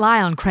can't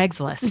lie on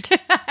Craigslist.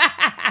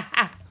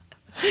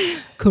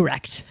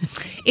 Correct.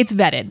 It's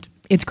vetted.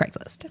 It's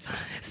Craigslist.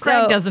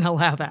 Craig doesn't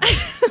allow that.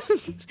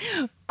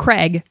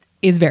 Craig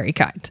is very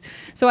kind.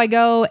 So I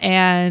go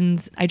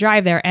and I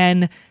drive there,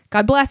 and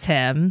God bless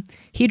him,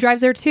 he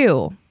drives there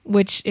too,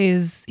 which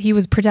is, he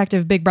was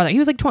protective big brother. He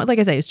was like, like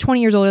I said, he was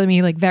 20 years older than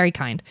me, like very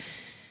kind.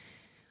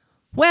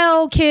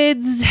 Well,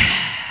 kids,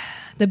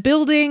 there's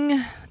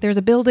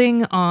a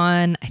building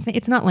on, I think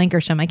it's not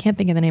Lancashire. I can't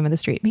think of the name of the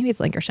street. Maybe it's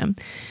Lancashire.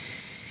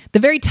 The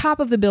very top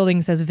of the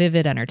building says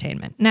Vivid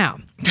Entertainment. Now,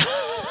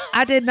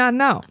 I did not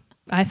know.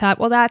 I thought,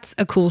 well, that's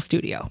a cool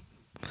studio.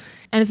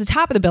 And it's the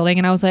top of the building.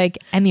 And I was like,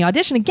 and the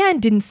audition again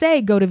didn't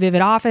say go to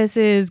Vivid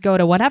offices, go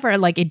to whatever.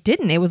 Like it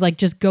didn't. It was like,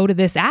 just go to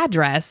this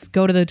address,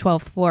 go to the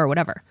 12th floor,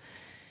 whatever.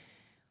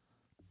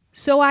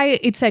 So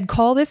it said,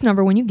 call this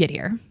number when you get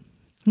here.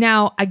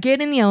 Now I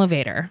get in the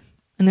elevator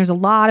and there's a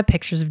lot of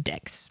pictures of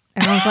dicks.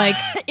 And I was like,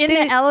 in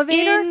the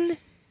elevator?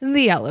 In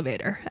the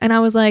elevator. And I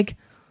was like,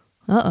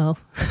 uh-oh.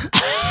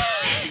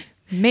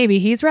 Maybe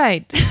he's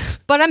right.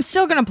 But I'm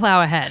still going to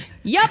plow ahead.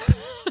 Yep.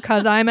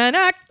 Because I'm an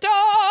actor.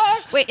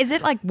 Wait, is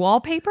it like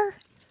wallpaper?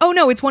 Oh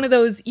no, it's one of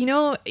those.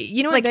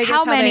 Like Vegas,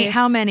 how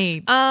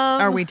many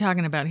are we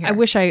talking about here? I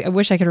wish I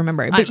could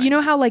remember it. But you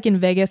know how like in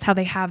Vegas, how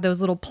they have those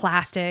little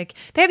plastic.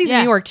 They have these in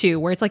New York too,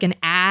 where it's like an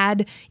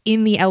ad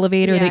in the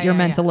elevator that you're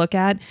meant to look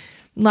at. A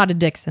lot of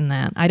dicks in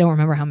that. I don't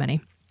remember how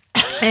many.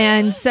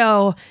 And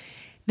so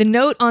the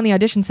note on the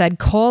audition said,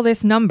 call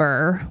this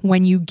number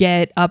when you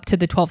get up to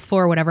the 12th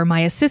floor or whatever.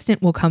 My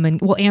assistant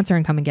will answer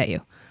and come and get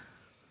you.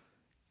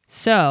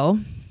 So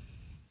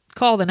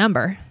call the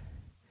number.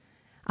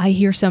 I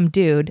hear some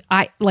dude.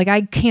 I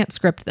can't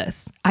script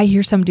this. I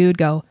hear some dude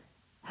go,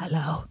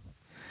 hello.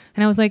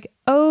 And I was like,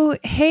 oh,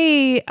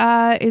 hey,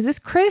 is this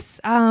Chris?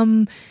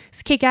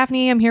 It's Kate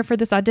Gaffney. I'm here for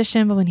this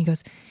audition. But when he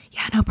goes,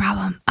 yeah, no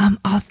problem.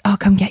 I'll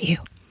come get you.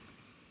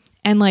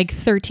 And like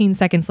 13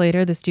 seconds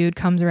later, this dude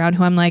comes around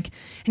who I'm like,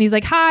 and he's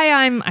like,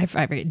 hi, I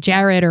forget,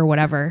 Jared or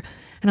whatever.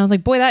 And I was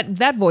like, boy,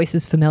 that voice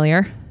is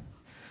familiar.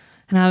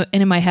 And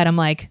in my head, I'm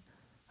like,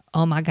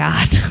 oh my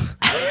God,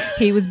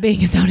 he was being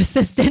his own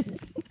assistant.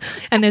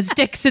 And there's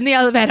dicks in the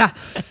elevator.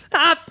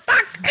 Ah,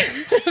 fuck.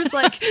 I was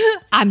like,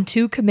 I'm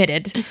too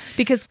committed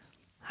because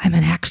I'm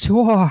an actor.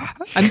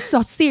 I'm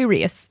so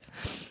serious.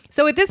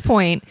 So at this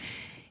point,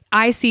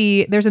 I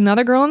see there's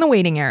another girl in the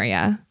waiting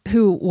area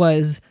who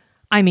was,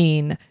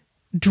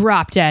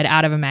 drop dead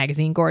out of a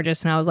magazine,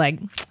 gorgeous. And I was like,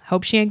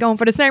 hope she ain't going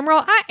for the same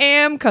role I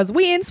am, because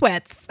we in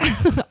sweats.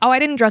 Oh, I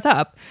didn't dress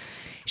up.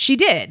 She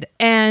did.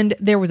 And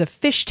there was a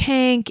fish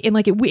tank and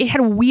like it had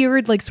a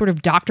weird like sort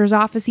of doctor's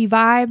office-y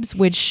vibes,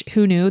 which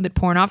who knew that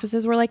porn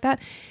offices were like that.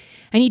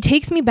 And he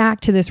takes me back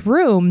to this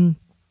room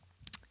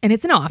and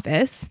it's an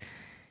office.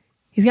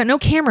 He's got no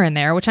camera in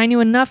there, which I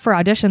knew enough for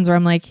auditions where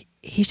I'm like,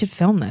 he should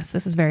film this.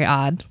 This is very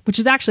odd, which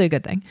is actually a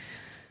good thing.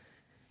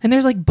 And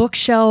there's like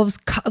bookshelves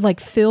like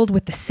filled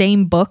with the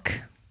same book.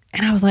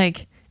 And I was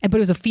like, but it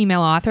was a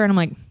female author. And I'm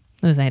like,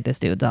 this ain't this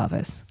dude's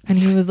office. And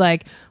he was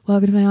like,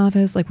 welcome to my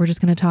office. Like, we're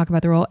just going to talk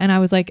about the role. And I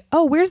was like,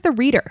 oh, where's the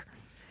reader?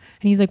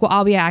 And he's like, well,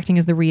 I'll be acting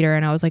as the reader.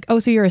 And I was like, oh,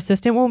 so your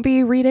assistant won't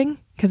be reading?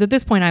 Because at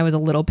this point I was a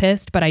little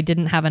pissed, but I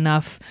didn't have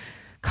enough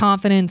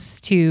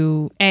confidence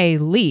to A,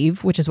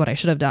 leave, which is what I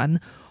should have done,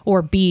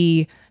 or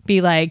B,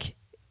 be like,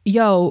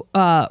 yo,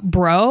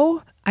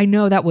 bro, I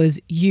know that was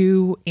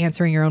you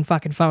answering your own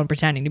fucking phone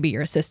pretending to be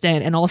your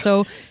assistant. And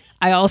also,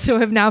 I also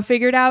have now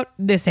figured out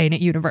this ain't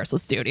at Universal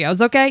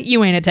Studios, okay?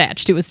 You ain't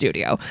attached to a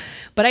studio.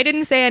 But I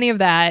didn't say any of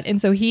that.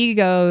 And so he's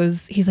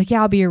like,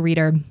 yeah, I'll be your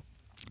reader.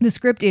 The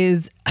script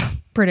is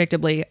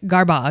predictably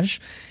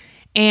garbage.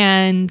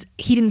 And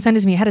he didn't send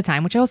it to me ahead of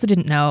time, which I also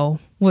didn't know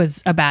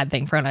was a bad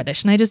thing for an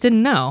audition. I just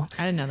didn't know.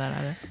 I didn't know that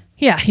either.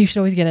 Yeah, you should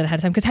always get it ahead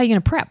of time, because how are you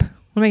going to prep?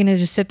 What am I going to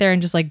just sit there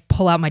and just like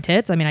pull out my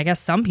tits? I mean, I guess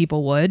some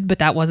people would, but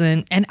that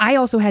wasn't. And I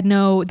also had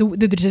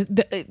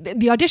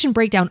the audition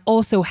breakdown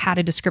also had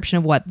a description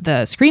of what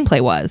the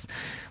screenplay was,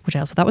 which I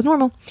also thought was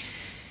normal.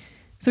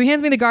 So he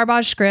hands me the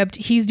garbage script.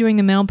 He's doing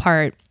the male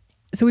part.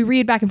 So we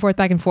read back and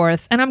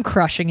forth, and I'm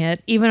crushing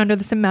it, even under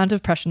this amount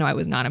of pressure. No, I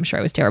was not. I'm sure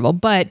I was terrible.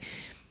 But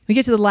we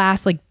get to the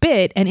last like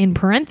bit, and in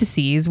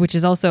parentheses, which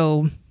is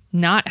also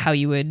not how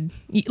you would,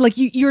 like,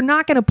 you're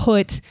not going to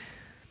put,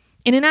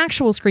 in an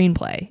actual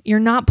screenplay, you're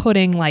not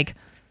putting like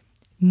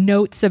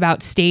notes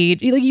about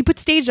stage, like you put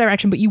stage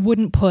direction, but you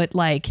wouldn't put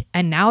like,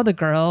 and now the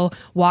girl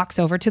walks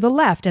over to the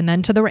left and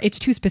then to the right. It's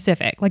too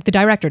specific. Like the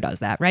director does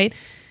that, right?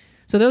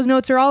 So those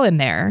notes are all in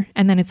there.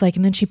 And then it's like,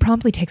 and then she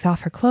promptly takes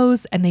off her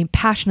clothes and they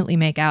passionately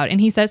make out.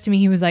 And he says to me,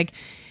 he was like,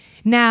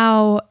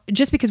 now,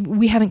 just because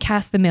we haven't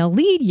cast the male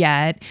lead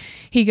yet,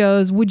 he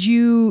goes, would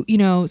you,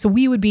 so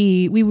we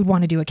would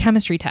want to do a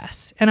chemistry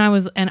test.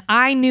 And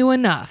I knew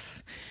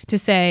enough to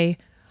say,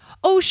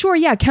 oh, sure.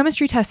 Yeah.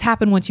 Chemistry tests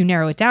happen once you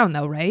narrow it down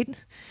though. Right.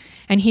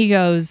 And he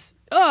goes,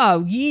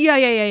 oh,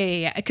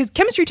 yeah. Because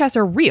chemistry tests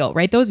are real,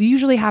 right? Those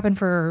usually happen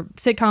for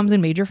sitcoms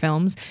and major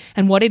films.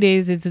 And what it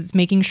is it's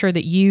making sure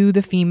that you,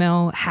 the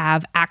female,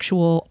 have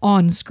actual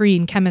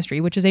on-screen chemistry,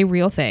 which is a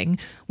real thing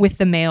with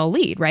the male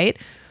lead, right?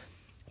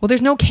 Well,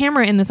 there's no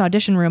camera in this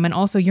audition room. And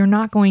also, you're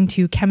not going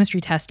to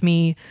chemistry test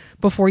me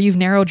before you've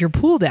narrowed your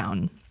pool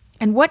down.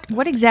 And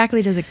what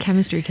exactly does a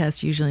chemistry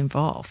test usually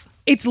involve?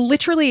 It's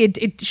literally,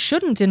 it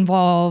shouldn't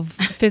involve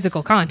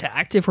physical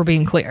contact, if we're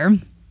being clear.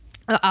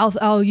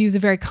 I'll use a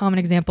very common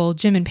example,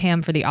 Jim and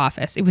Pam for The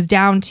Office. It was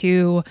down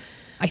to,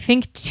 I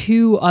think,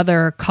 2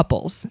 other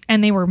couples,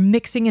 and they were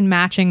mixing and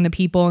matching the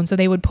people. And so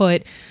they would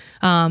put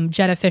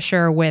Jetta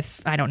Fisher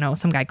with, I don't know,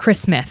 some guy, Chris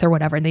Smith or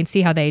whatever, and they'd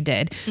see how they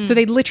did. So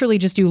they'd literally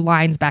just do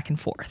lines back and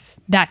forth.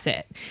 That's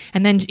it.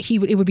 And then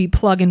it would be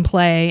plug and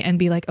play and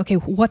be like, okay,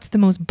 what's the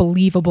most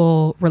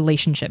believable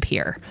relationship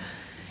here?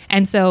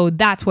 And so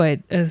that's what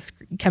a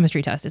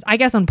chemistry test is. I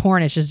guess on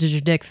porn, it's just, does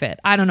your dick fit?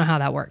 I don't know how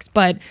that works.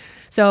 But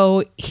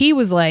so he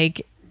was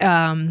like,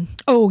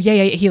 oh,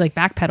 yeah. He like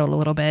backpedaled a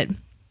little bit.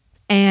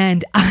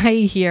 And I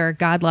hear,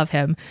 God love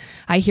him,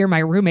 I hear my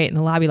roommate in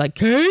the lobby like,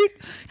 Kate,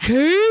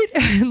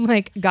 and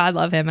like, God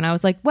love him. And I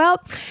was like, well,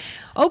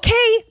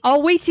 okay,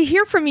 I'll wait to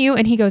hear from you.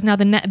 And he goes, now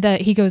the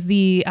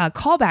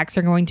callbacks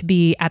are going to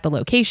be at the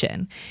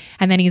location.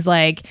 And then he's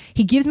like,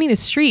 he gives me the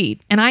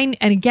street. And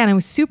again, I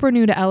was super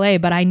new to LA,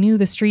 but I knew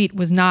the street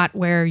was not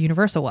where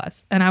Universal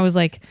was. And I was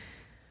like,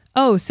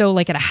 oh, so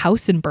like at a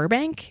house in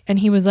Burbank? And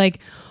he was like,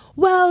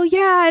 well,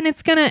 yeah, and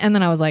it's gonna, and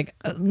then I was like,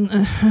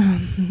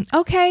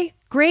 okay,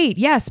 great.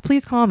 Yes,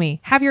 please call me.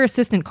 Have your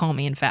assistant call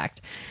me, in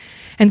fact.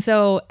 And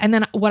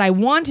then what I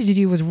wanted to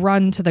do was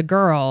run to the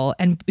girl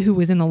and who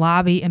was in the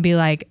lobby and be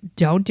like,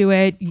 don't do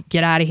it.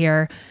 Get out of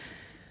here.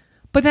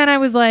 But then I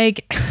was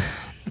like,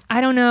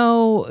 I don't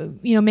know,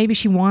 maybe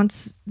she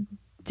wants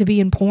to be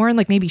in porn.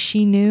 Like maybe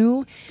she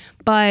knew.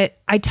 But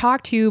I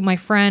talked to my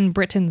friend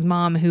Britton's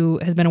mom, who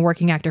has been a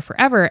working actor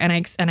forever, and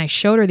I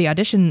showed her the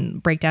audition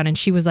breakdown, and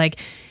she was like,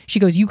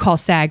 she goes, you call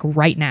SAG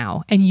right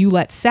now, and you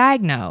let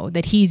SAG know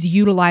that he's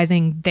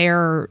utilizing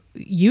their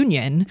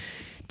union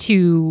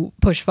to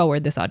push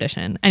forward this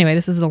audition. Anyway,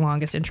 this is the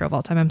longest intro of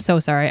all time. I'm so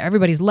sorry.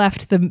 Everybody's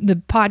left the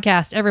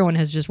podcast. Everyone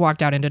has just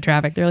walked out into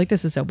traffic. They're like,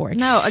 this is so boring.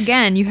 No,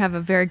 again, you have a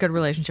very good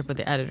relationship with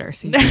the editor.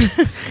 So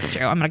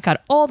True. I'm going to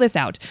cut all this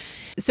out.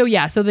 So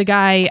yeah, so the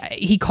guy,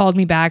 he called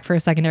me back for a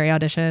secondary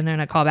audition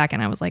and a call back,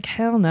 and I was like,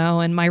 hell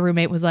no. And my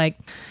roommate was like,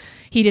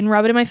 he didn't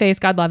rub it in my face,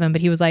 God love him,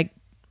 but he was like,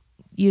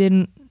 you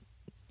didn't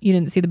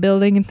see the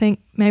building and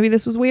think maybe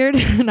this was weird?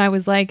 And I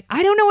was like,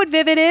 I don't know what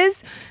Vivid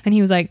is. And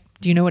he was like,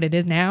 do you know what it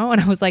is now? And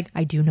I was like,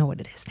 I do know what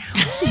it is now.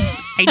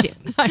 I do.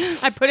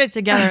 I put it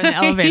together in the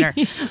elevator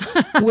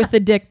with the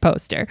dick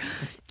poster.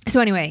 So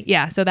anyway,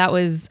 yeah. So that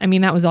was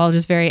all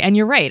just very, and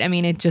you're right. I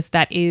mean,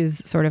 that is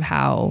sort of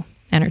how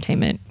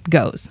entertainment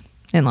goes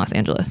in Los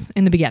Angeles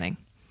in the beginning.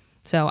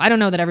 So I don't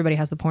know that everybody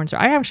has the porn star.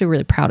 I'm actually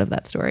really proud of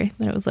that story.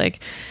 That it was like,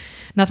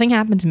 nothing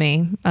happened to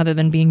me other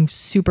than being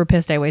super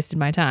pissed I wasted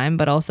my time,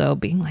 but also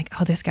being like,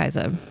 oh, this guy's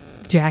a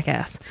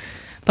jackass.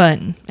 But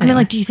anyway. I mean,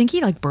 like, do you think he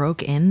like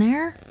broke in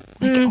there?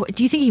 Like,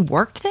 do you think he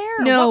worked there?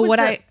 No,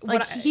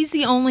 he's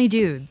the only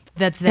dude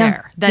that's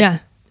there. Yeah.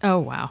 Oh,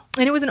 wow.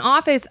 And it was an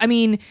office. I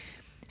mean,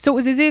 So it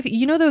was as if,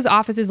 you know, those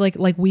offices like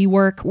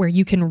WeWork where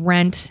you can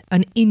rent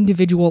an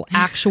individual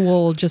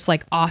actual just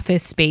like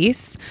office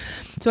space.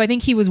 So I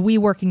think he was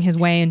WeWorking his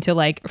way into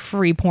like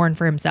free porn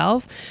for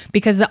himself,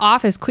 because the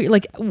office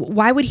like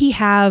why would he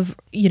have,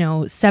 you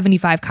know,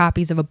 75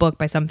 copies of a book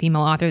by some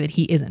female author that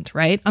he isn't,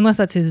 right? Unless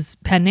that's his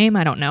pen name.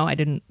 I don't know. I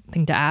didn't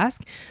think to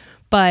ask.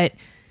 But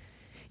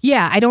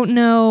yeah, I don't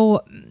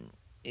know.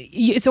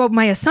 So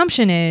my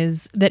assumption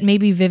is that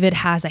maybe Vivid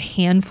has a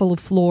handful of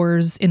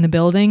floors in the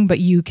building, but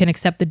you can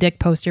accept the dick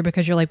poster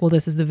because you're like, well,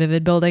 this is the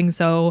Vivid building,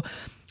 so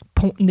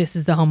this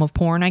is the home of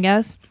porn, I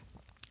guess.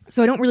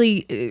 So I don't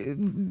really,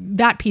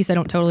 that piece I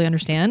don't totally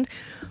understand.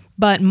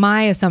 But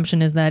my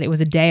assumption is that it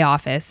was a day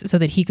office so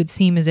that he could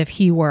seem as if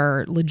he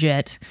were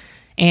legit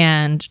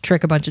and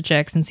trick a bunch of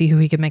chicks and see who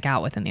he could make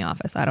out with in the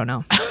office. I don't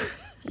know.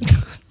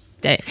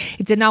 It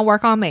did not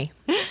work on me.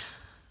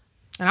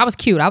 And I was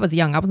cute. I was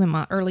young. I was in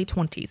my early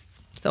 20s.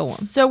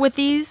 So with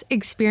these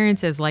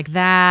experiences like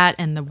that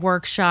and the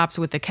workshops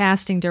with the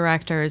casting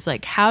directors,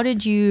 like how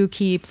did you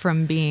keep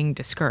from being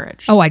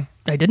discouraged? Oh, I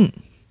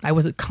didn't. I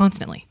was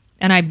constantly.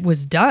 And I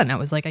was done. I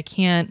was like,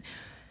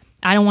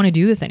 I don't want to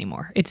do this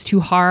anymore. It's too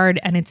hard,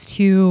 and it's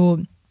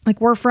too,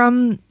 like, we're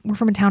from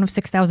a town of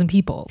 6,000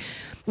 people.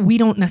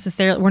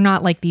 We're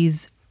not like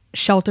these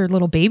sheltered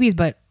little babies,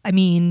 but I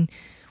mean,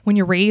 when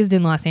you're raised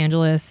in Los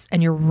Angeles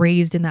and you're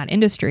raised in that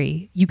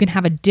industry, you can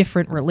have a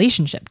different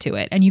relationship to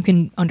it and you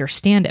can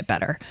understand it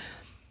better.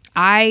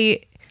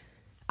 I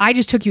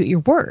just took you at your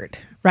word,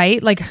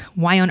 right? Like,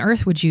 why on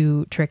earth would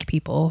you trick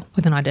people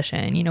with an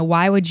audition? You know,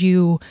 why would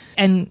you?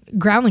 And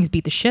Groundlings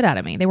beat the shit out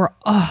of me. It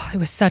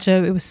was such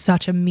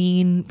a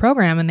mean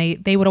program. And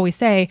they would always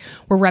say,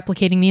 we're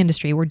replicating the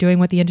industry. We're doing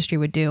what the industry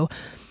would do.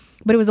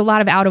 But it was a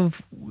lot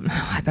of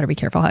I better be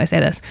careful how I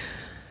say this.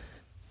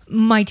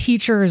 My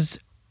teachers,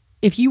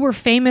 if you were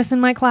famous in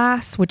my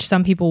class, which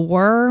some people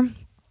were,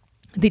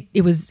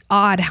 it was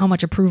odd how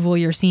much approval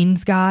your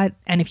scenes got.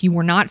 And if you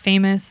were not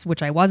famous,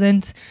 which I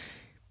wasn't,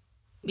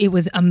 it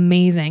was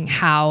amazing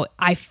how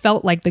I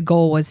felt like the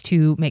goal was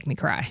to make me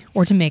cry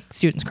or to make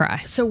students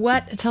cry. So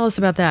tell us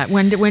about that.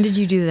 When did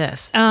you do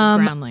this?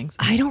 Groundlings?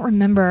 I don't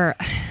remember.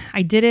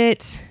 I did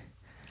it.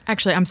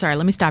 Actually, I'm sorry.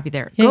 Let me stop you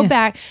there. Go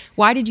back.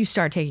 Why did you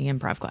start taking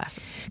improv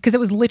classes? Because it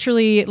was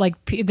literally like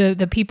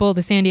the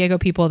San Diego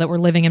people that were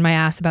living in my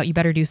ass about you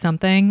better do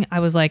something. I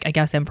was like, I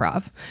guess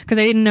improv. Because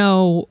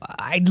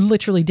I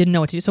literally didn't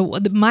know what to do. So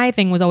my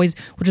thing was always,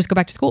 well, just go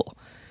back to school.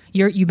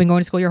 You've been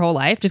going to school your whole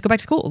life. Just go back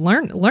to school.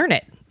 Learn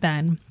it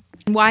then.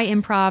 Why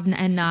improv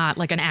and not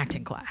like an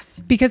acting class?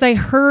 Because I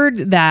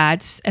heard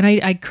that, and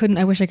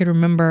I wish I could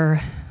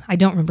remember. I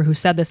don't remember who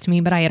said this to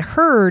me, but I had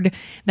heard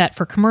that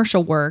for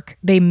commercial work,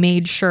 they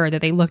made sure that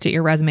they looked at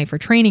your resume for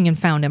training and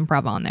found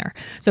improv on there.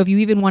 So if you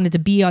even wanted to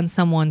be on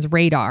someone's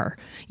radar,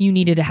 you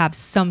needed to have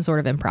some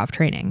sort of improv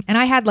training. And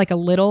I had like a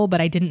little,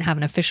 but I didn't have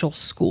an official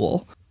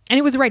school. And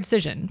it was the right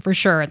decision for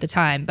sure at the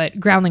time, but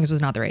Groundlings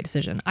was not the right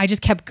decision. I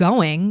just kept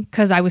going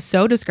because I was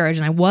so discouraged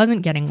and I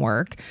wasn't getting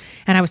work,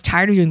 and I was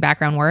tired of doing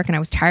background work, and I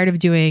was tired of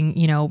doing,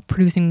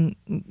 producing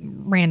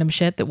random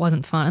shit that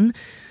wasn't fun.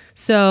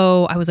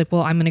 So I was like,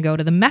 well, I'm going to go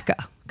to the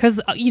Mecca, because,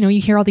 you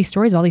hear all these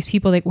stories of all these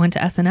people that went to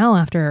SNL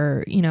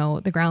after,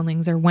 the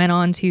Groundlings, or went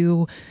on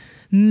to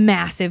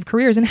massive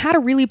careers and had a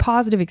really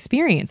positive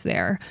experience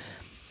there.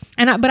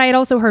 But I had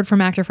also heard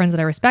from actor friends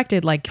that I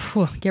respected, like,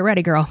 get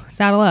ready, girl,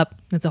 saddle up.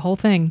 It's a whole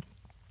thing.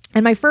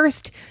 And my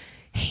first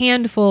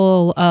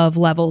handful of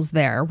levels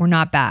there were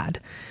not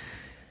bad.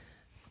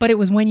 But it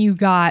was when you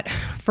got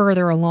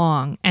further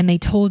along and they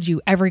told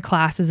you every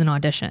class is an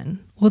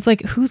audition. Well, it's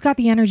like, who's got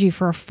the energy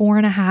for a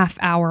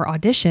 4.5-hour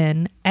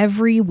audition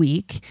every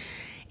week?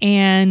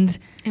 And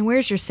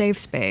where's your safe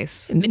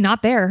space?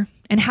 Not there.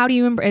 And how do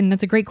you, and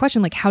that's a great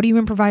question. Like, how do you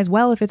improvise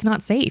well if it's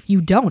not safe?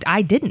 You don't.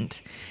 I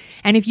didn't.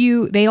 And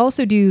they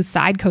also do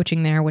side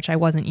coaching there, which I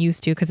wasn't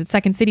used to, because at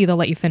Second City, they'll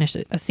let you finish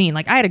a scene.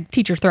 Like, I had a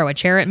teacher throw a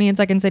chair at me in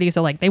Second City.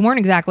 So like, they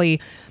weren't giving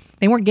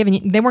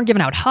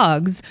out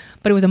hugs,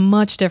 but it was a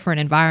much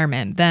different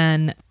environment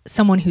than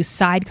someone who's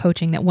side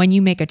coaching, that when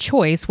you make a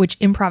choice, which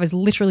improv is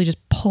literally just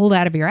pulled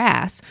out of your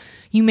ass,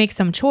 you make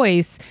some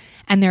choice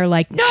and they're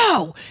like,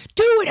 no,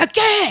 do it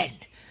again.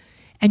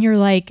 And you're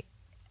like,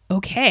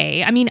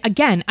 okay. I mean,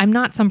 again, I'm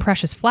not some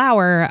precious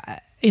flower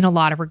in a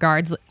lot of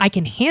regards. I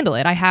can handle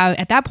it.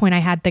 At that point I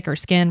had thicker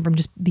skin from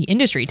just the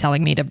industry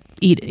telling me to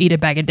eat a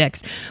bag of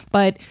dicks.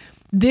 But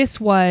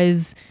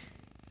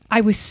I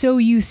was so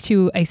used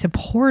to a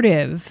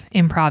supportive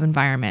improv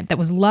environment that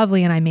was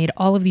lovely, and I made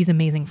all of these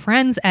amazing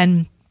friends.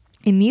 And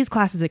in these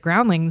classes at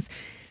Groundlings,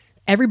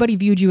 everybody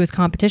viewed you as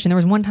competition. There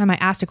was one time I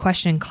asked a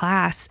question in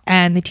class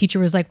and the teacher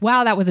was like,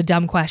 wow, that was a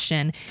dumb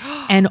question.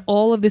 And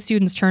all of the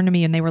students turned to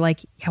me and they were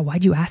like, yeah,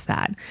 why'd you ask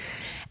that?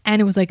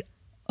 And it was like,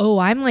 oh,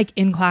 I'm like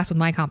in class with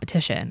my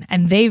competition.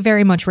 And they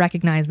very much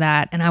recognized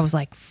that. And I was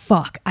like,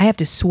 fuck, I have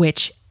to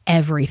switch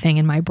everything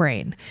in my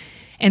brain.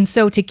 And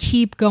so to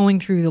keep going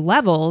through the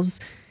levels,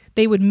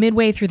 they would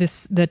midway through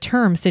the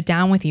term sit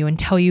down with you and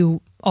tell you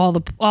all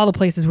the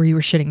places where you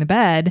were shitting the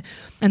bed.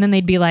 And then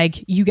they'd be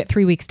like, you get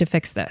 3 weeks to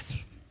fix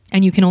this.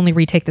 and you can only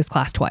retake this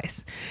class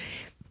twice.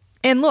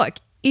 And look,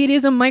 it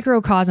is a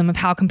microcosm of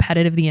how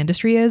competitive the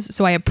industry is.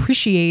 So I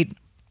appreciate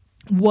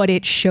what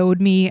it showed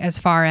me as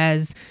far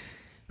as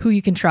who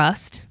you can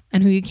trust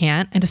and who you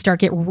can't, and to start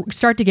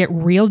to get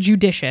real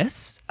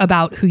judicious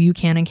about who you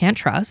can and can't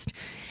trust,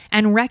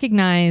 and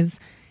recognize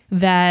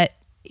that,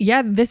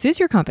 yeah, this is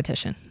your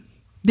competition.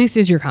 This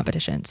is your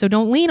competition. So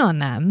don't lean on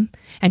them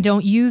and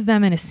don't use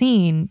them in a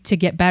scene to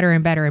get better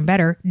and better and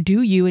better.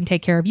 Do you and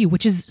take care of you,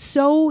 which is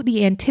so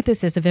the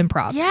antithesis of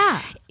improv.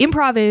 Yeah.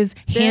 Improv is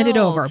hand it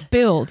over,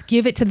 build,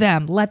 give it to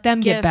them, let them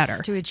get Gifts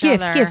better. to each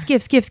Gifts,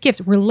 other.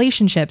 gifts,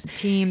 relationships,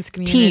 Teams,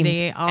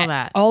 community, all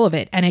that. All of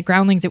it. And at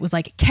Groundlings, it was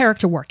like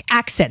character work,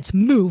 accents,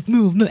 move.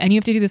 And you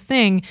have to do this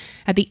thing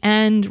at the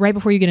end, right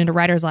before you get into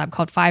Writer's Lab,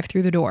 called 5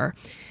 Through the Door.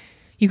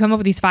 You come up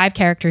with these 5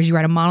 characters, you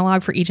write a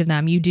monologue for each of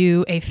them, you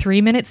do a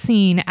 3-minute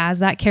scene as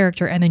that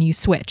character, and then you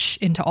switch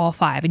into all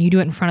 5, and you do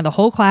it in front of the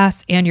whole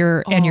class and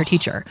your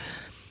teacher.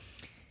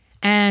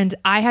 And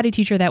I had a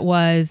teacher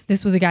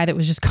this was a guy that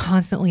was just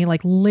constantly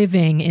like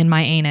living in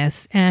my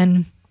anus.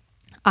 And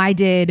I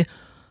did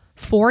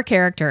 4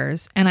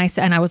 characters, and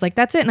I was like,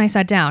 that's it. And I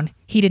sat down.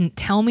 He didn't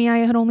tell me I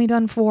had only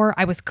done 4.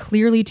 I was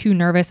clearly too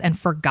nervous and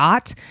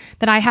forgot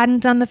that I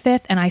hadn't done the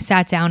 5th. And I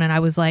sat down and I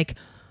was like,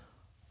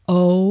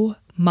 oh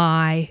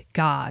my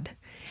God.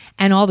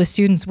 And all the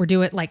students were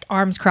doing like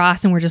arms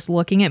crossed and were just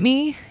looking at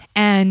me.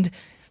 And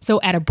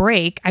so at a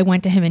break, I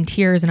went to him in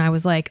tears and I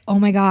was like, oh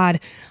my God,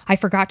 I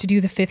forgot to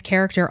do the 5th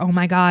character. Oh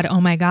my God.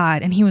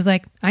 And he was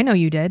like, I know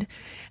you did.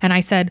 And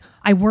I said,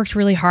 I worked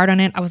really hard on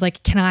it. I was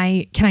like, can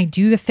I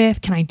do the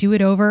 5th? Can I do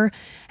it over?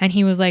 And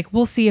he was like,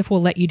 we'll see if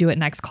we'll let you do it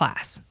next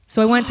class.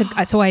 So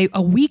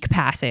a week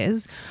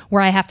passes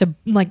where I have to,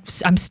 like,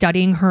 I'm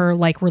studying her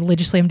like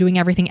religiously. I'm doing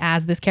everything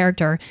as this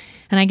character.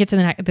 And I get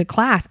to the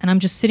class and I'm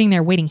just sitting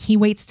there waiting. He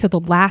waits till the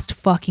last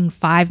fucking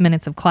 5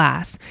 minutes of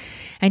class.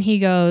 And he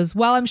goes,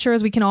 well, I'm sure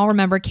as we can all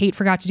remember, Kate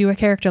forgot to do a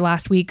character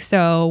last week.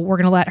 So we're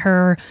going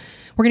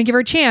to give her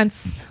a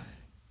chance.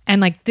 And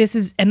like,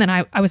 and then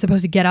I was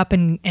supposed to get up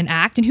and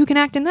act, and who can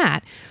act in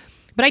that?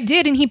 But I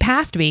did. And he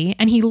passed me.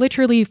 And he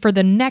literally, for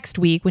the next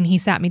week, when he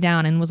sat me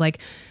down and was like,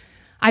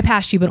 I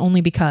passed you, but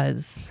only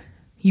because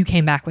you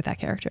came back with that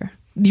character.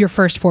 Your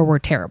first 4 were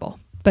terrible,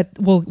 but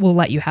we'll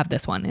let you have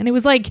this one. And it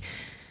was like,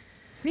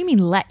 what do you mean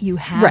let you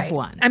have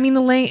one? I mean,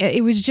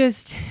 it was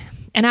just,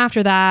 and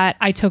after that,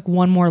 I took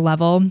one more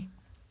level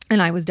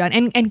and I was done.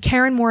 And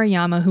Karen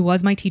Moriyama, who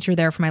was my teacher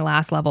there for my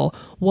last level,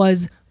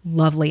 was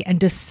lovely and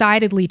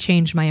decidedly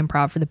changed my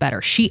improv for the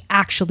better. She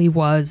actually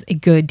was a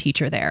good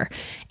teacher there.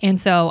 And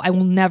so I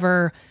will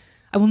never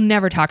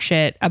talk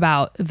shit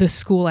about the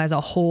school as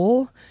a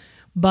whole,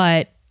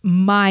 but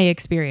my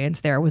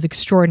experience there was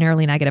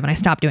extraordinarily negative, and I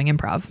stopped doing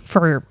improv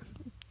for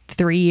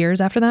 3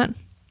 years after that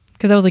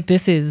because I was like,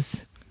 this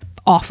is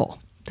awful.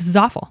 This is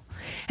awful.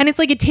 And it's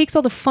like, it takes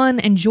all the fun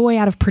and joy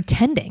out of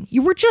pretending.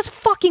 You were just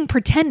fucking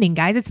pretending,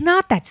 guys. It's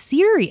not that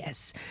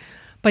serious.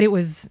 But it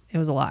was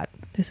a lot.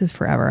 This is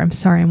forever. I'm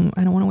sorry.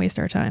 I don't want to waste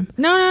our time.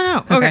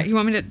 No. Okay. You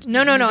want me to?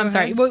 No. I'm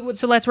sorry.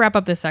 So let's wrap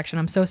up this section.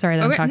 I'm so sorry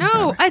that I'm talking forever.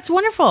 No, it's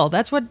wonderful.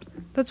 That's what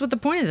the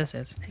point of this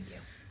is. Thank you.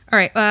 All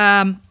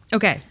right.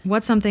 Okay.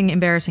 What's something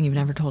embarrassing you've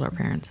never told our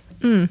parents?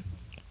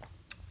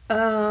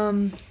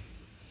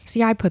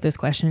 See, I put this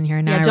question in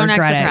here. Now yeah, I don't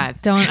act regret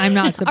surprised. I'm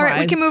not surprised. All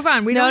right, we can move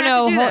on. We don't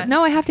have to do that.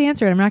 No, I have to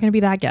answer it. I'm not going to be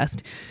that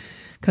guest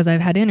because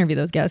I've had to interview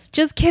those guests.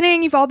 Just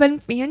kidding. You've all been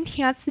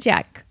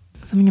fantastic.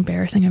 Something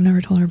embarrassing I've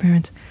never told our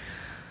parents.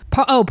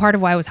 Part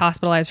of why I was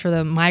hospitalized for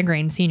the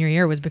migraine senior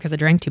year was because I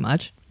drank too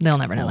much. They'll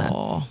never know that.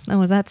 Oh,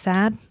 was that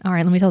sad? All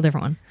right, let me tell a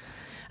different one.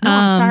 No,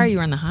 I'm sorry you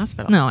were in the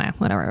hospital. No,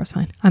 whatever. I was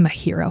fine. I'm a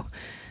hero.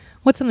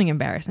 What's something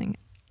embarrassing?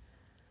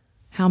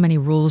 How many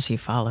rules you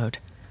followed.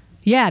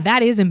 Yeah,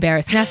 that is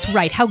embarrassing. That's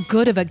right. How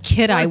good of a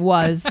kid I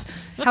was.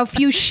 How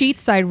few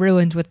sheets I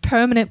ruined with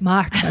permanent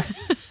marker.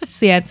 That's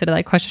the answer to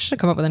that question. I should have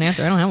come up with an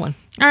answer. I don't have one.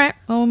 All right.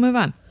 Well, we'll move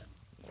on.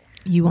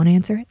 You want to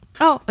answer it?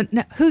 Oh,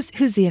 no. Who's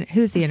the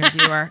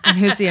interviewer and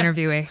who's the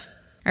interviewee? All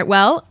right.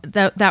 Well,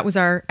 that was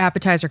our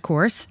appetizer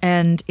course,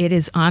 and it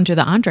is on to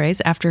the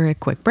entrees after a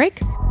quick break.